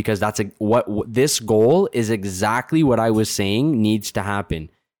play, because that's what this goal is exactly what I was saying needs to happen.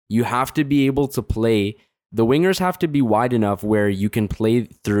 You have to be able to play. The wingers have to be wide enough where you can play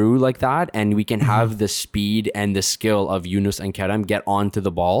through like that, and we can have the speed and the skill of Yunus and Kerem get onto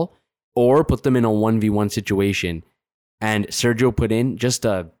the ball or put them in a 1v1 situation. And Sergio put in just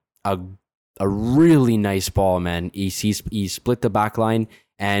a really nice ball, man. He split the back line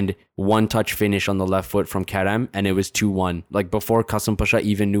and one-touch finish on the left foot from Kerem, and it was 2-1. Like, before Kasimpasa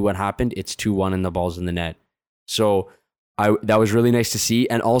even knew what happened, it's 2-1 and the ball's in the net. So that was really nice to see.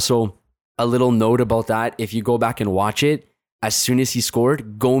 And also, a little note about that, if you go back and watch it, as soon as he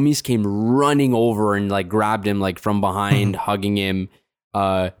scored, Gomes came running over and like grabbed him like from behind, hugging him.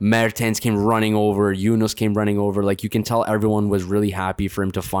 Mertens came running over. Yunus came running over. Like, you can tell everyone was really happy for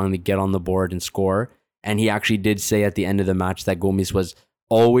him to finally get on the board and score. And he actually did say at the end of the match that Gomes was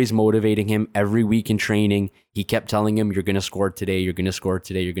always motivating him every week in training. He kept telling him, you're going to score today, you're going to score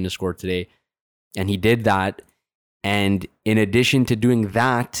today, you're going to score today. And he did that. And in addition to doing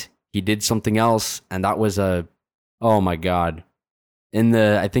that, he did something else. And that was oh my God.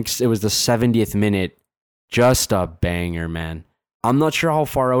 I think it was the 70th minute, just a banger, man. I'm not sure how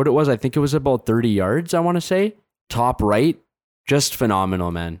far out it was. I think it was about 30 yards, I want to say. Top right. Just phenomenal,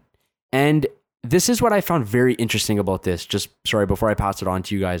 man. And this is what I found very interesting about this. Before I pass it on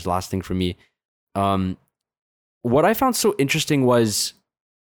to you guys, last thing for me. What I found so interesting was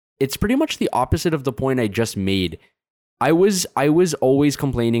it's pretty much the opposite of the point I just made. I was always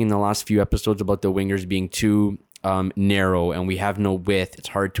complaining in the last few episodes about the wingers being too narrow, and we have no width. It's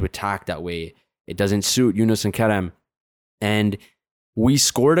hard to attack that way. It doesn't suit Yunus and Kerem. And we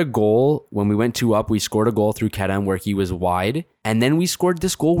scored a goal when we went 2 up. We scored a goal through Kerem where he was wide. And then we scored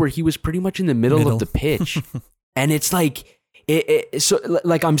this goal where he was pretty much in the middle. Of the pitch. And it's like,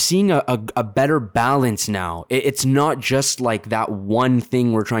 I'm seeing a better balance now. It's not just like that one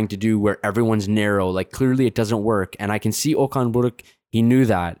thing we're trying to do where everyone's narrow. Like, clearly it doesn't work. And I can see Okan Buruk, he knew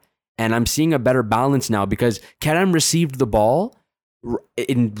that. And I'm seeing a better balance now because Kerem received the ball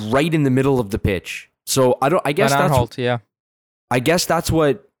right in the middle of the pitch. So I guess that's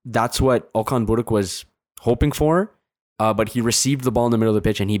what Okan Buruk was hoping for. But he received the ball in the middle of the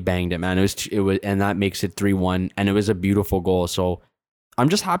pitch and he banged it, man. It was, and that makes it 3-1, and it was a beautiful goal. So I'm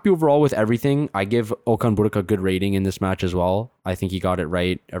just happy overall with everything. I give Okan Buruk a good rating in this match as well. I think he got it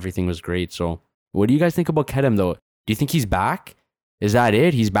right. Everything was great. So what do you guys think about Kerem though? Do you think he's back? Is that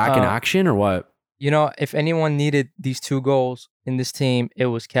it? He's back in action or what? If anyone needed these 2 goals in this team, it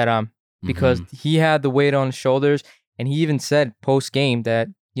was Kerem, because he had the weight on his shoulders, and he even said post-game that,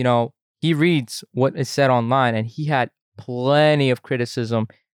 he reads what is said online, and he had plenty of criticism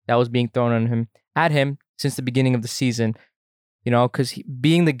that was being thrown at him since the beginning of the season, because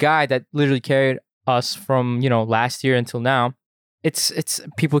being the guy that literally carried us from, last year until now, it's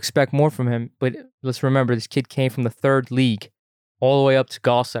people expect more from him. But let's remember, this kid came from the 3rd league all the way up to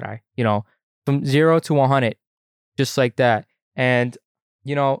GalacticoSaray, from 0 to 100, just like that. And,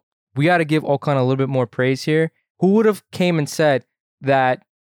 we got to give Okan a little bit more praise here. Who would have came and said that,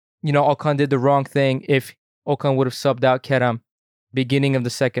 Okan did the wrong thing if Okan would have subbed out Kerem beginning of the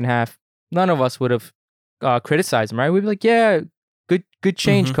second half? None of us would have criticized him, right? We'd be like, yeah, good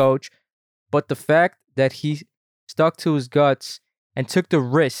change, coach. But the fact that he stuck to his guts and took the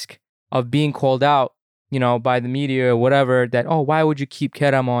risk of being called out, by the media or whatever, that, oh, why would you keep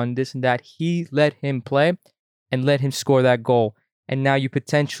Kerem on this and that? He let him play and let him score that goal. And now you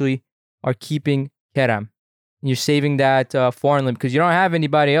potentially are keeping Kerem. And you're saving that foreign limb because you don't have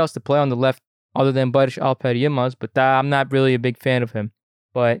anybody else to play on the left other than Barış Alper Yılmaz, but I'm not really a big fan of him.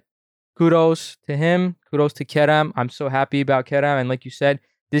 But kudos to him. Kudos to Kerem. I'm so happy about Kerem. And like you said,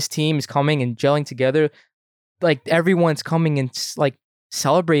 this team is coming and gelling together. Like everyone's coming and like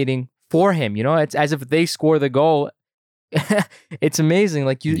celebrating for him. You know, it's as if they score the goal. It's amazing.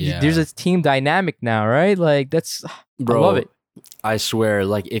 Like there's a team dynamic now, right? Like that's, bro, I love it. I swear,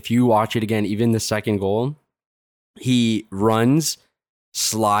 like if you watch it again, even the second goal, he runs,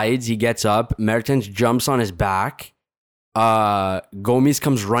 slides, he gets up, Mertens jumps on his back. Gomes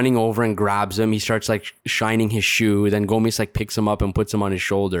comes running over and grabs him. He starts like shining his shoe. Then Gomes like picks him up and puts him on his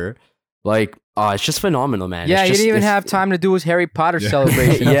shoulder. Like, it's just phenomenal, man. Yeah, he didn't even have time to do his Harry Potter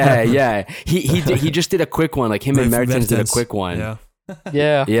celebration. Yeah. He just did a quick one. Like him and Mertens did a quick one.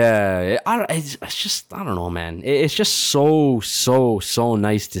 Yeah. It's I don't know, man. It's just so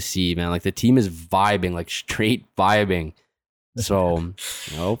nice to see, man. Like the team is vibing, like straight vibing. So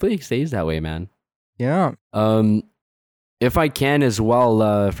hopefully it stays that way, man. Yeah. If I can as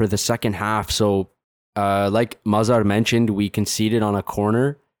well, for the second half. So, like Mazhar mentioned, we conceded on a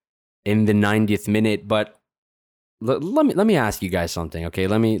corner in the 90th minute. But let me ask you guys something, okay?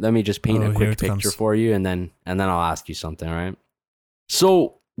 Let me just paint a quick picture for you, and then I'll ask you something, all right?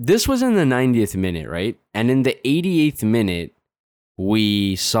 So this was in the 90th minute, right? And in the 88th minute,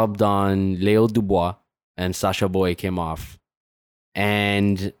 we subbed on Leo Dubois, and Sacha Boey came off.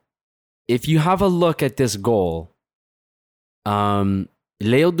 And if you have a look at this goal,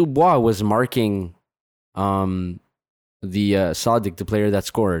 Leo Dubois was marking the Sadik, the player that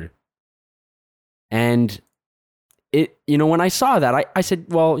scored. And when I saw that, I said,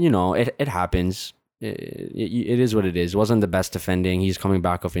 well, it happens. It is what it is. It wasn't the best defending. He's coming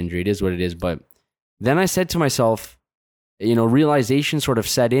back off injury. It is what it is. But then I said to myself, realization sort of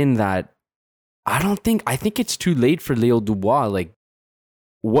set in that I think it's too late for Leo Dubois. Like,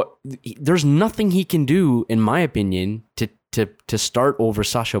 there's nothing he can do, in my opinion, to start over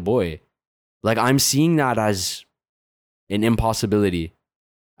Sacha Boey. Like, I'm seeing that as an impossibility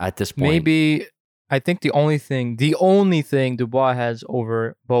at this point. Maybe, I think the only thing Dubois has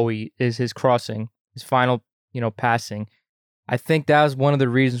over Boey is his crossing, his final, passing. I think that was one of the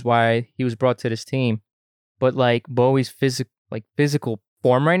reasons why he was brought to this team. But like Bowie's physical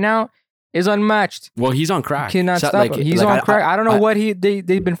form right now is unmatched. Well, he's on crack. You cannot stop him. He's on crack. I don't know what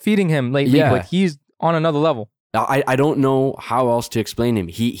they've been feeding him lately, but he's on another level. I don't know how else to explain him.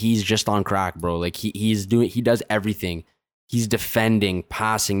 He's just on crack, bro. Like he does everything. He's defending,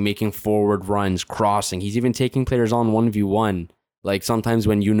 passing, making forward runs, crossing. He's even taking players on 1v1. Like sometimes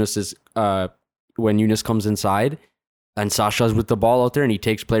when Yunus comes inside and Sasha's with the ball out there and he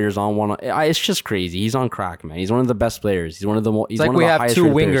takes players on one. It's just crazy. He's on crack, man. He's one of the best players. He's one of the most. It's like we have two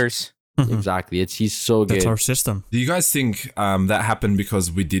wingers. Exactly. He's so good. That's our system. Do you guys think that happened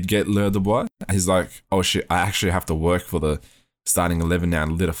because we did get Le Dubois? He's like, oh shit, I actually have to work for the starting 11 now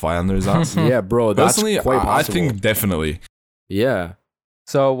and lit a fire under his ass. Yeah, bro. That's Personally, quite possible. I think definitely. Yeah.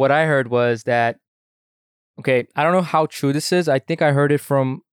 So what I heard was that, okay, I don't know how true this is. I think I heard it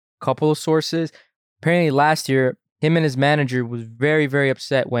from a couple of sources. Apparently last year, him and his manager was very, very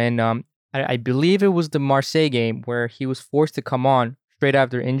upset when I believe it was the Marseille game where he was forced to come on straight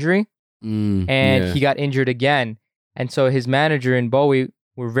after injury. He got injured again. And so his manager and Bowie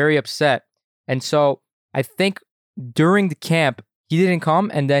were very upset. And so I think during the camp, he didn't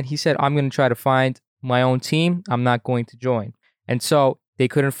come. And then he said, I'm going to try to find my own team. I'm not going to join. And so they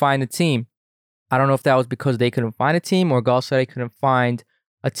couldn't find a team. I don't know if that was because they couldn't find a team or GalacticoSaray couldn't find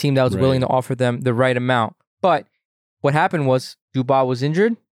a team that was willing to offer them the right amount. But what happened was Dubois was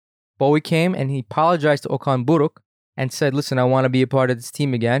injured. Bowie came and he apologized to Okan Buruk and said, listen, I want to be a part of this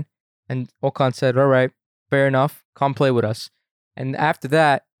team again. And Okan said, all right, fair enough. Come play with us. And after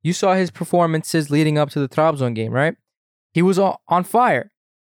that, you saw his performances leading up to the Trabzon game, right? He was on fire.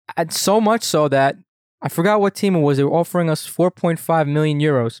 And so much so that I forgot what team it was. They were offering us 4.5 million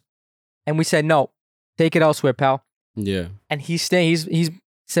euros. And we said, no, take it elsewhere, pal. Yeah. And he's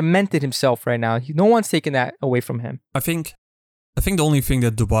cemented himself right now. No one's taking that away from him. I think the only thing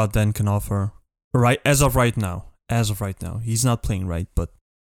that Dubois then can offer, as of right now, he's not playing right, but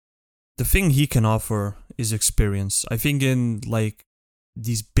the thing he can offer is experience. I think in like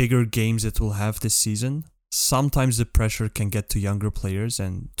these bigger games that we'll have this season, sometimes the pressure can get to younger players,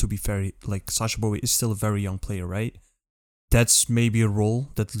 and to be fair, like Sacha Boey is still a very young player, right? That's maybe a role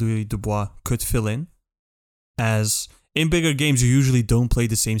that Louis Dubois could fill in. As in bigger games, you usually don't play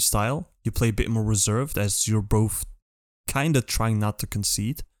the same style. You play a bit more reserved, as you're both kind of trying not to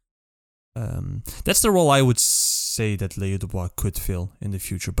concede. That's the role I would say that Leo Dubois could fill in the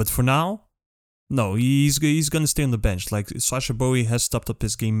future. But for now, no, he's going to stay on the bench. Like Sacha Boey has stepped up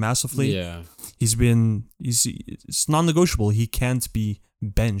his game massively. Yeah. It's non-negotiable. He can't be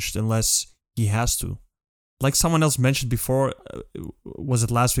benched unless he has to. Like someone else mentioned before, was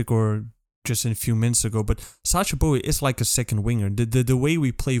it last week or just a few minutes ago, but Sacha Boey is like a second winger. The way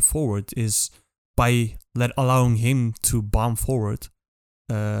we play forward is by allowing him to bomb forward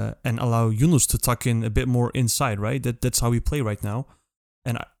and allow Yunus to tuck in a bit more inside, right? That's how we play right now.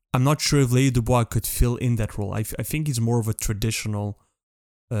 And I'm not sure if Leo Dubois could fill in that role. I think he's more of a traditional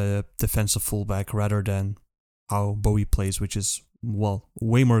defensive fullback rather than how Boey plays, which is, well,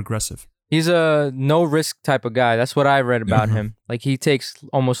 way more aggressive. He's a no-risk type of guy. That's what I read about him. Like, he takes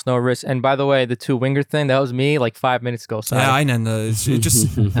almost no risk. And by the way, the two-winger thing, that was me like 5 minutes ago. Sorry. Yeah, I know. It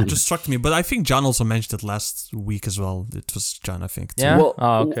just struck me. But I think John also mentioned it last week as well. It was John, I think. Too. Yeah? Well,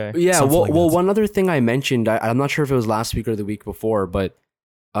 okay. Yeah, Something like that. one other thing I mentioned, I'm not sure if it was last week or the week before, but,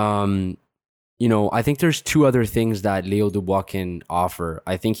 I think there's two other things that Leo Dubois can offer.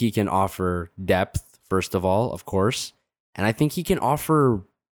 I think he can offer depth, first of all, of course. And I think he can offer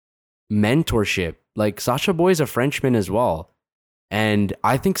mentorship. Like, Sacha Boey is a Frenchman as well, and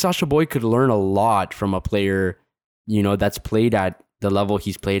I think Sacha Boey could learn a lot from a player that's played at the level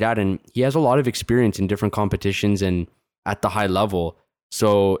he's played at, and he has a lot of experience in different competitions and at the high level.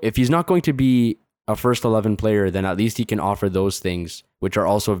 So if he's not going to be a first 11 player, then at least he can offer those things, which are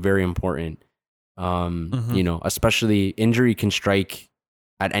also very important. Especially injury can strike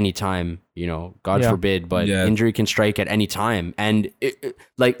at any time, God forbid, but injury can strike at any time. And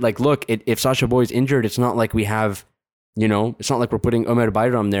look, if Sacha Boey is injured, it's not like we have, it's not like we're putting Omer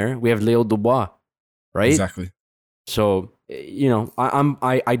Bayram there. We have Leo Dubois, right? Exactly. So,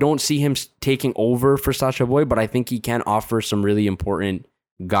 I don't see him taking over for Sacha Boey, but I think he can offer some really important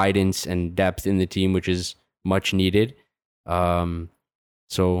guidance and depth in the team, which is much needed.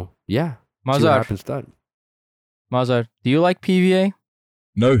 So yeah. See what happens to that. Mazhar, do you like PVA?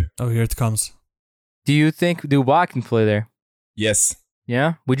 No. Oh, here it comes. Do you think Dubois can play there? Yes.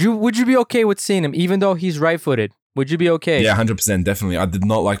 Yeah? Would you be okay with seeing him, even though he's right-footed? Would you be okay? Yeah, 100%, definitely. I did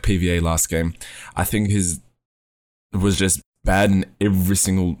not like PVA last game. I think it was just bad in every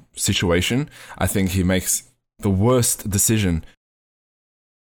single situation. I think he makes the worst decision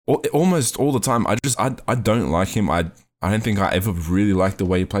almost all the time. I don't like him. I don't think I ever really liked the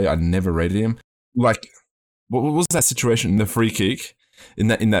way he played. I never rated him. Like, what was that situation in the free kick? In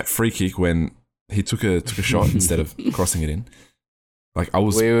that free kick when he took a shot instead of crossing it in. Like, I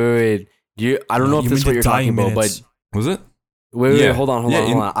was... Wait. I don't know if this is what you're talking about, but... Was it? Wait, hold on.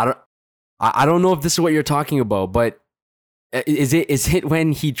 I don't know if this is what you're talking about, but is it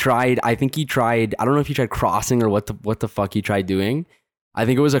when he tried... I think he tried... I don't know if he tried crossing or what the fuck he tried doing. I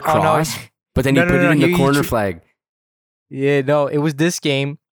think it was a cross, but then he put it in the corner flag. Yeah, no, it was this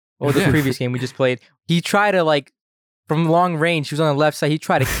game, or the previous game we just played. He tried to, from long range, he was on the left side, he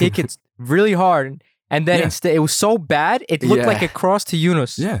tried to kick it really hard, and then instead, it was so bad, it looked like a cross to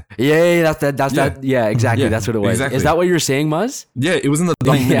Yunus. Yeah. Yeah, that's that. Yeah, exactly, that's what it was. Exactly. Is that what you're saying, Muzz? Yeah, it was in the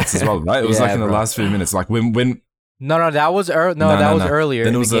dying minutes as well, right? It was in the last few minutes, like when... No, that was earlier.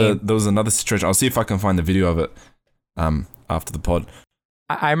 Then there was another situation. I'll see if I can find the video of it after the pod.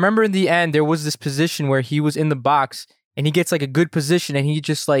 I remember in the end, there was this position where he was in the box, and he gets a good position, and he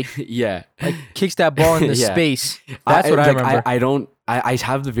just kicks that ball into space. That's what I remember. I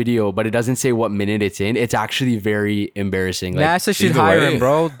have the video, but it doesn't say what minute it's in. It's actually very embarrassing. NASA should hire him,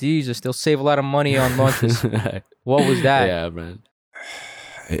 bro. Jesus, they'll save a lot of money on lunches. What was that? Yeah, man.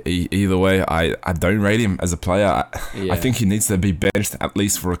 Either way, I don't rate him as a player. I think he needs to be benched at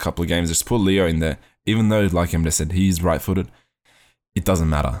least for a couple of games. Just put Leo in there, even though, like Emre said, he's right-footed. It doesn't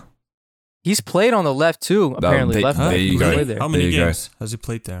matter. He's played on the left too, apparently. There you go. How many games has he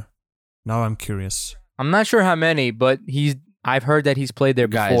played there? Now I'm curious. I'm not sure how many, but I've heard that he's played there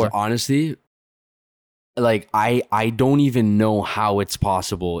before. Guys, honestly, I don't even know how it's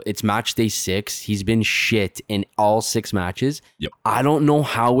possible. It's match day 6. He's been shit in all 6 matches. Yep. I don't know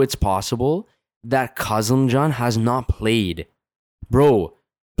how it's possible that Kazımcan has not played. Bro,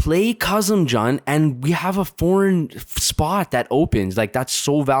 play Kazımcan and we have a foreign spot that opens. That's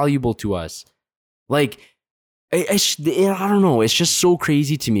so valuable to us. I don't know. It's just so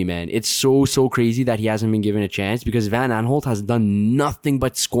crazy to me, man. It's so crazy that he hasn't been given a chance because Van Aanholt has done nothing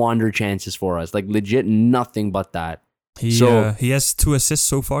but squander chances for us. Legit nothing but that. He has 2 assists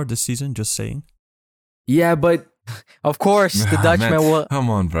so far this season, just saying. Yeah, but... Of course, the Dutchman will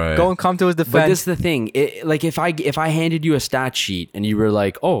come to his defense. But this is the thing. If I handed you a stat sheet and you were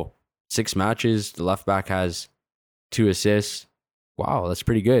like, 6 matches, the left back has 2 assists. Wow, that's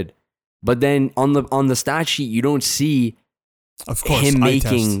pretty good. But then on the stat sheet, you don't see him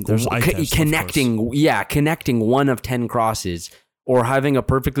making connecting 1 of 10 crosses or having a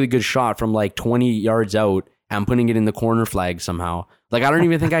perfectly good shot from 20 yards out I'm putting it in the corner flag somehow. Like, I don't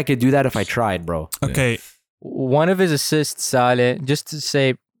even think I could do that if I tried, bro. Okay. One of his assists, Saleh, just to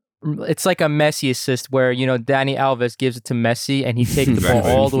say, it's like a Messi assist where, Dani Alves gives it to Messi and he takes the ball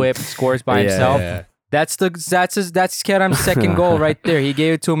all the way up and scores by himself. Yeah. That's Kerem's second goal right there. He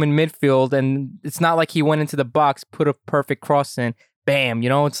gave it to him in midfield, and it's not like he went into the box, put a perfect cross in, bam.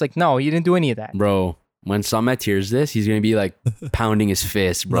 It's like, no, he didn't do any of that. Bro, when Samet hears this, he's going to be like pounding his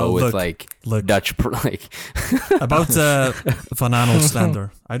fist, bro, look, Dutch. About Van Aanholt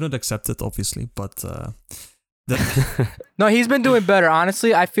slander. I don't accept it, obviously, but... No, he's been doing better.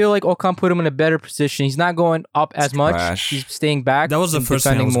 Honestly, I feel like Okan put him in a better position. He's not going up as much. He's staying back. That was the first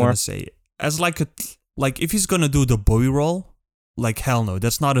thing I was going to say. As like if he's going to do the Bowie role, like hell no,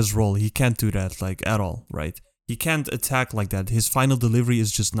 that's not his role. He can't do that like at all, right? He can't attack like that. His final delivery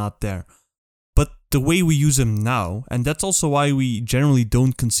is just not there. But the way we use him now, and that's also why we generally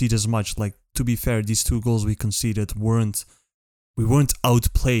don't concede as much. Like, to be fair, these 2 goals we conceded weren't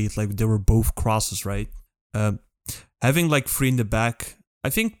outplayed. Like, they were both crosses, right? Having like 3 in the back, I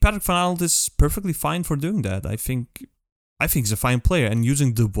think Patrick Van Aanholt is perfectly fine for doing that. I think he's a fine player, and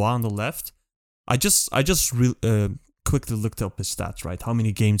using Dubois on the left, I just quickly looked up his stats, right? How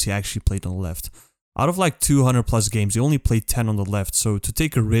many games he actually played on the left? Out of like 200 plus games, he only played 10 on the left. So to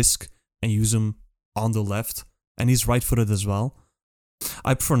take a risk and use him on the left, and he's right-footed as well,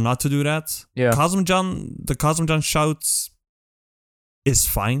 I prefer not to do that. Yeah, the Kazımcan shout is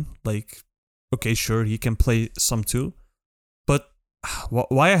fine. Like, okay, sure, he can play some too. But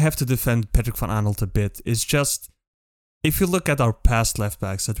why I have to defend Patrick Van Aanholt a bit is just, if you look at our past left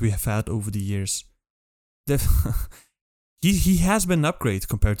backs that we have had over the years, he has been an upgrade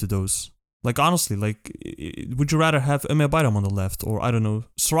compared to those. Like, honestly, like, would you rather have Emre Bayram on the left, or I don't know,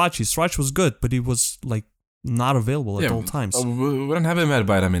 Sarachi? Sarachi was good, but he was like not available at all times. We don't have Emre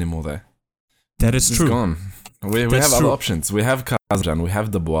Bayram anymore there. That is true. He's gone. We have other options. We have Kazımcan, we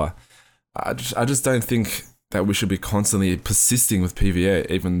have Dubois. I just don't think that we should be constantly persisting with PVA,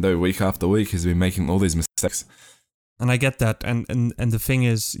 even though week after week he's been making all these mistakes. And I get that, and the thing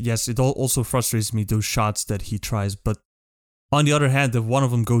is, yes, it also frustrates me, those shots that he tries, but on the other hand, if one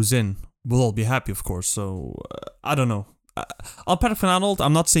of them goes in, we'll all be happy, of course. So, I don't know. On Patrick Van Aanholt,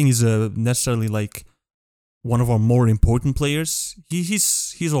 I'm not saying he's necessarily like one of our more important players.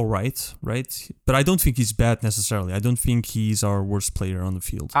 He's all right? But I don't think he's bad necessarily. I don't think he's our worst player on the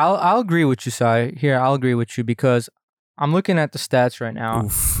field. I'll agree with you, Sai. Here, I'll agree with you because I'm looking at the stats right now.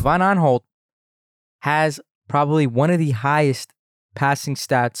 Oof. Van Aanholt has probably one of the highest passing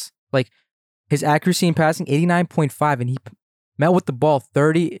stats. Like, his accuracy in passing, 89.5, and he met with the ball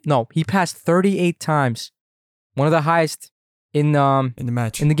he passed 38 times. One of the highest in the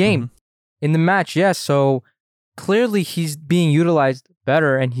match. In the game. Mm-hmm. In the match, yes. So clearly he's being utilized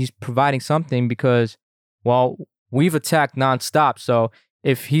better and he's providing something because, well, we've attacked nonstop. So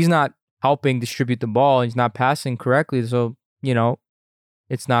if he's not helping distribute the ball and he's not passing correctly, so,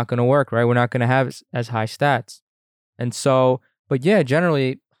 it's not going to work, right? We're not going to have as high stats. And so, but yeah,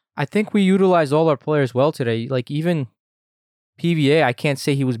 generally, I think we utilized all our players well today. Like, even PVA, I can't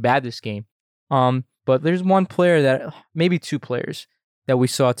say he was bad this game. But there's one player maybe 2 players that we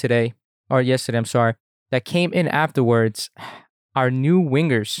saw today, or yesterday, I'm sorry, that came in afterwards. Our new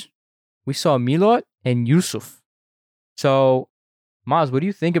wingers. We saw Milot and Yusuf. So, Maz, what do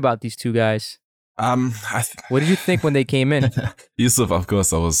you think about these 2 guys? What did you think when they came in? Yusuf, of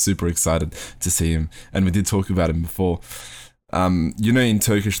course, I was super excited to see him, and we did talk about him before. In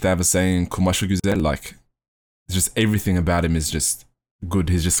Turkish they have a saying, "Kumaşı güzel," like, it's just everything about him is just good.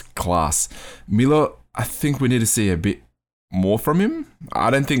 He's just class. Milo, I think we need to see a bit more from him.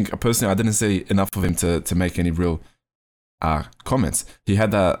 I didn't see enough of him to make any real comments. He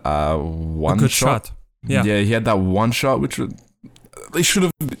had that one shot. Yeah, he had that one shot, which we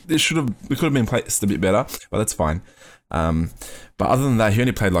could have been placed a bit better, but that's fine. But other than that, he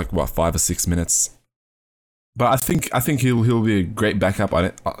only played like 5 or 6 minutes. But I think he'll be a great backup.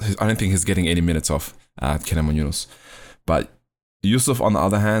 I don't think he's getting any minutes off Kerem and Yunus. But Yusuf, on the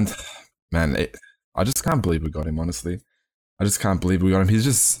other hand, man, I just can't believe we got him. Honestly, I just can't believe we got him. He's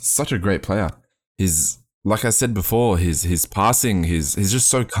just such a great player. He's, like I said before, his passing, he's just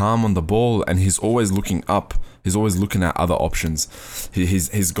so calm on the ball, and he's always looking up. He's always looking at other options.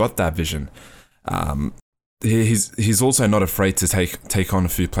 He's got that vision. He's also not afraid to take on a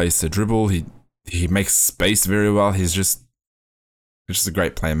few plays to dribble. He makes space very well. He's just a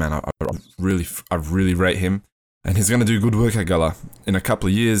great player, man. I really rate him, and he's gonna do good work at Gala. In a couple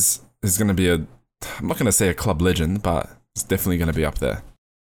of years, he's gonna be I'm not gonna say a club legend, but it's definitely gonna be up there.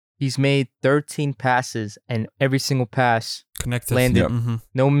 He's made 13 passes, and every single pass connected, landed. Yeah. Mm-hmm.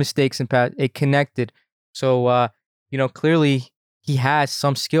 No mistakes in pass. It connected. So, clearly he has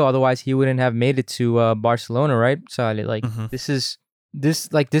some skill. Otherwise, he wouldn't have made it to Barcelona, right? So, like,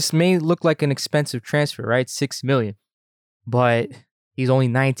 this may look like an expensive transfer, right? 6 million, but he's only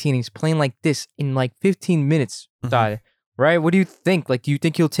 19. He's playing like this in like 15 minutes, right? What do you think? Like, do you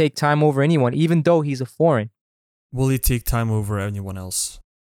think he'll take time over anyone, even though he's a foreign? Will he take time over anyone else?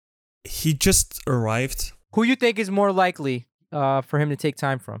 He just arrived. Who you think is more likely for him to take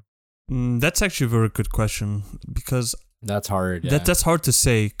time from? That's actually a very good question because that's hard. Yeah. That's hard to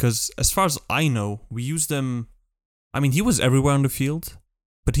say because as far as I know, we use them. I mean, he was everywhere on the field,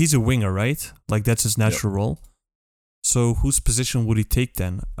 but he's a winger, right? Like that's his natural role. So whose position would he take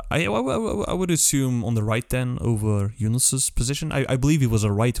then? I would assume on the right then over Yunus's position. I believe he was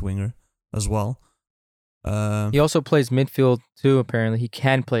a right winger as well. He also plays midfield too. Apparently, he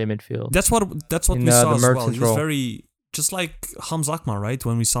can play midfield. That's what we saw as well. He's very just like Hamza Akman, right?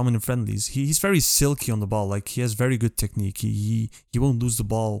 When we saw him in the friendlies, he's very silky on the ball. Like he has very good technique. He won't lose the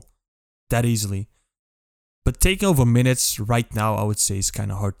ball that easily. But taking over minutes right now, I would say is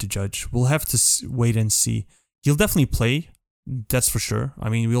kind of hard to judge. We'll have to wait and see. He'll definitely play, that's for sure. I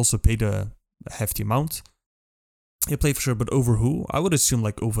mean, we also paid a hefty amount. He'll play for sure, but over who? I would assume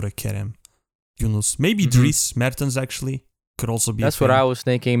like over a Kerem, Yunus, maybe Dries Mertens actually could also be. That's what I was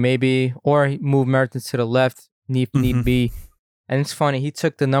thinking, maybe, or move Mertens to the left, need be. And it's funny, he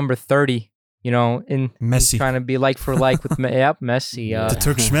took the number 30. In Messi, trying to be like for like with Messi. The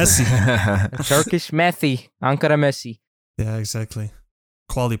Turkish Messi. The Turkish Messi. Ankara Messi. Yeah, exactly.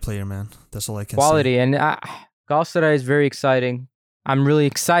 Quality player, man. That's all I can say. Quality. And Galatasaray is very exciting. I'm really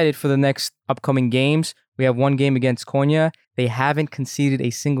excited for the next upcoming games. We have one game against Konya. They haven't conceded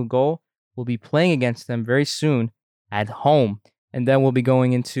a single goal. We'll be playing against them very soon at home. And then we'll be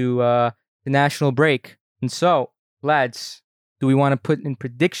going into the national break. And so, lads, do we want to put in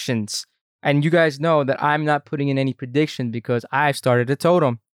predictions? And you guys know that I'm not putting in any prediction because I've started a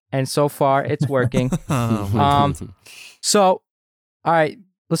totem. And so far, it's working. So, all right,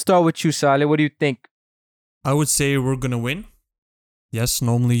 let's start with you, Salih. What do you think? I would say we're going to win. Yes,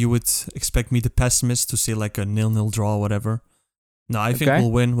 normally you would expect me, the pessimist, to say like a 0-0 draw or whatever. No, I think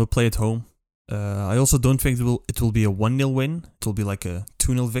we'll win. We'll play at home. I also don't think it will be a 1-0 win. It will be like a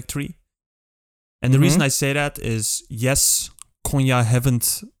 2-0 victory. And the reason I say that is, yes, Konya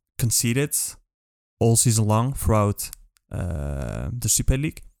haven't conceded all season long throughout the Super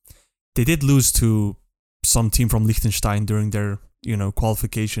League. They did lose to some team from Liechtenstein during their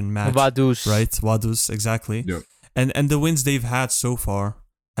qualification match. Vaduz. Right, Vaduz, exactly. Yep. And the wins they've had so far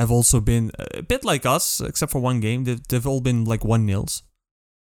have also been a bit like us, except for one game. They've all been like 1-0s.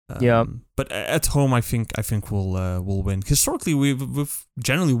 But at home, I think we'll win. Historically, we've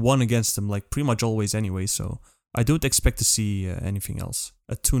generally won against them like pretty much always anyway. So I don't expect to see anything else.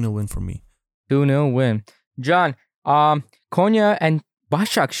 A 2-0 win for me. 2-0 win. John, Konya and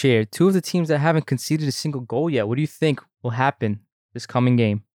Başakşehir, two of the teams that haven't conceded a single goal yet. What do you think will happen this coming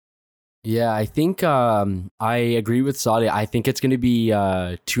game? Yeah, I think I agree with Salih. I think it's going to be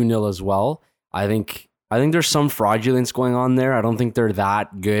 2-0 as well. I think there's some fraudulence going on there. I don't think they're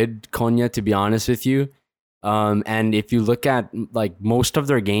that good, Konya, to be honest with you. And if you look at like most of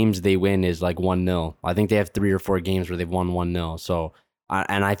their games they win is like 1-0. I think they have 3 or 4 games where they've won 1-0. So,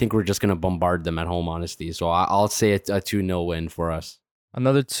 and I think we're just going to bombard them at home, honestly. So I'll say it's a 2-0 win for us.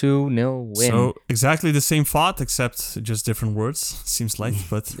 Another 2-0 win. So exactly the same thought, except just different words. Seems like,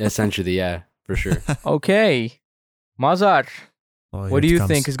 but essentially, yeah, for sure. Okay, Mazhar, what do you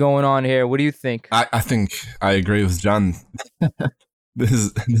think is going on here? What do you think? I think I agree with John. This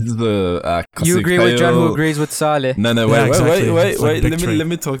is the you agree with John, who agrees with Salih. No, wait. Let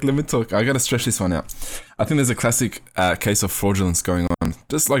me talk. I gotta stretch this one out. I think there's a classic case of fraudulence going on.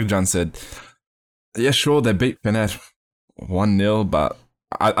 Just like John said, yeah, sure, they beat Fener 1-0, but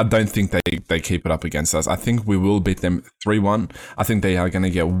I don't think they keep it up against us. I think we will beat them 3-1. I think they are going to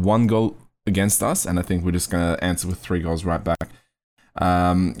get 1 goal against us, and I think we're just going to answer with 3 goals right back.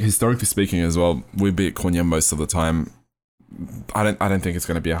 Historically speaking as well, we beat Konya most of the time. I don't think it's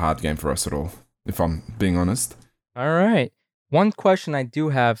going to be a hard game for us at all, if I'm being honest. All right. One question I do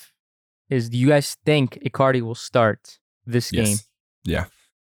have is, do you guys think Icardi will start this game? Yeah.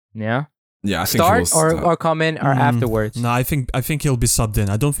 Yeah? Yeah, I think start or come in or afterwards. No, I think he'll be subbed in.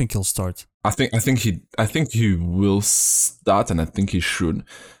 I don't think he'll start. I think he will start, and I think he should.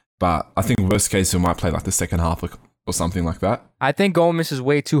 But I think worst case he might play like the second half or something like that. I think Gomez is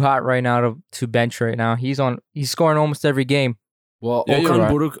way too hot right now to bench right now. He's scoring almost every game. Well, yeah,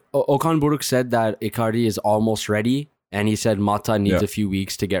 Okan Buruk said that Icardi is almost ready, and he said Mata needs a few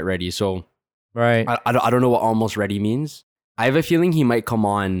weeks to get ready. So right, I don't know what almost ready means. I have a feeling he might come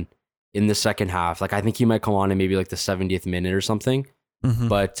on in the second half. Like I think he might come on in maybe like the 70th minute or something. Mm-hmm.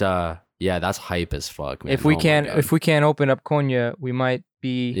 But yeah, that's hype as fuck, man. If we can't open up Konya, we might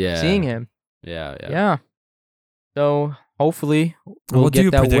be seeing him. Yeah. So hopefully we'll what get do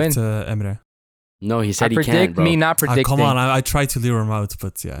you that predict, win. Emre? No, he said he can't, bro. Me not predicting. Come on, I tried to lure him out,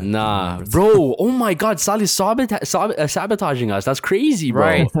 but yeah. Nah, bro. Oh my God, Salih's sabotaging us. That's crazy, bro.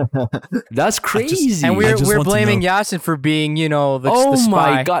 Right. That's crazy. And we're blaming Yasin for being, the spy.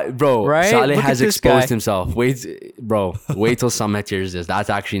 My God, bro. Right? Salih Look has at this exposed guy. himself. Wait till Summit hears this.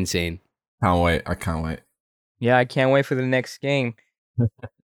 That's actually insane. Can't wait. I can't wait. Yeah, I can't wait for the next game.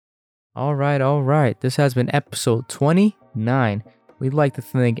 All right. This has been episode 29. We'd like to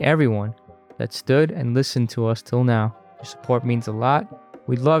thank everyone that stood and listened to us till now. Your support means a lot.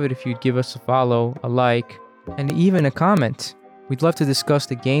 We'd love it if you'd give us a follow, a like, and even a comment. We'd love to discuss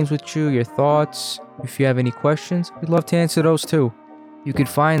the games with you, your thoughts. If you have any questions, we'd love to answer those too. You can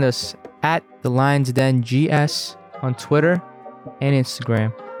find us at The Lions Den GS on Twitter and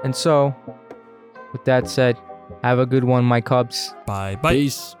Instagram. And so, with that said, have a good one, my Cubs. Bye.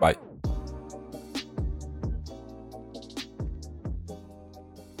 Peace. Bye.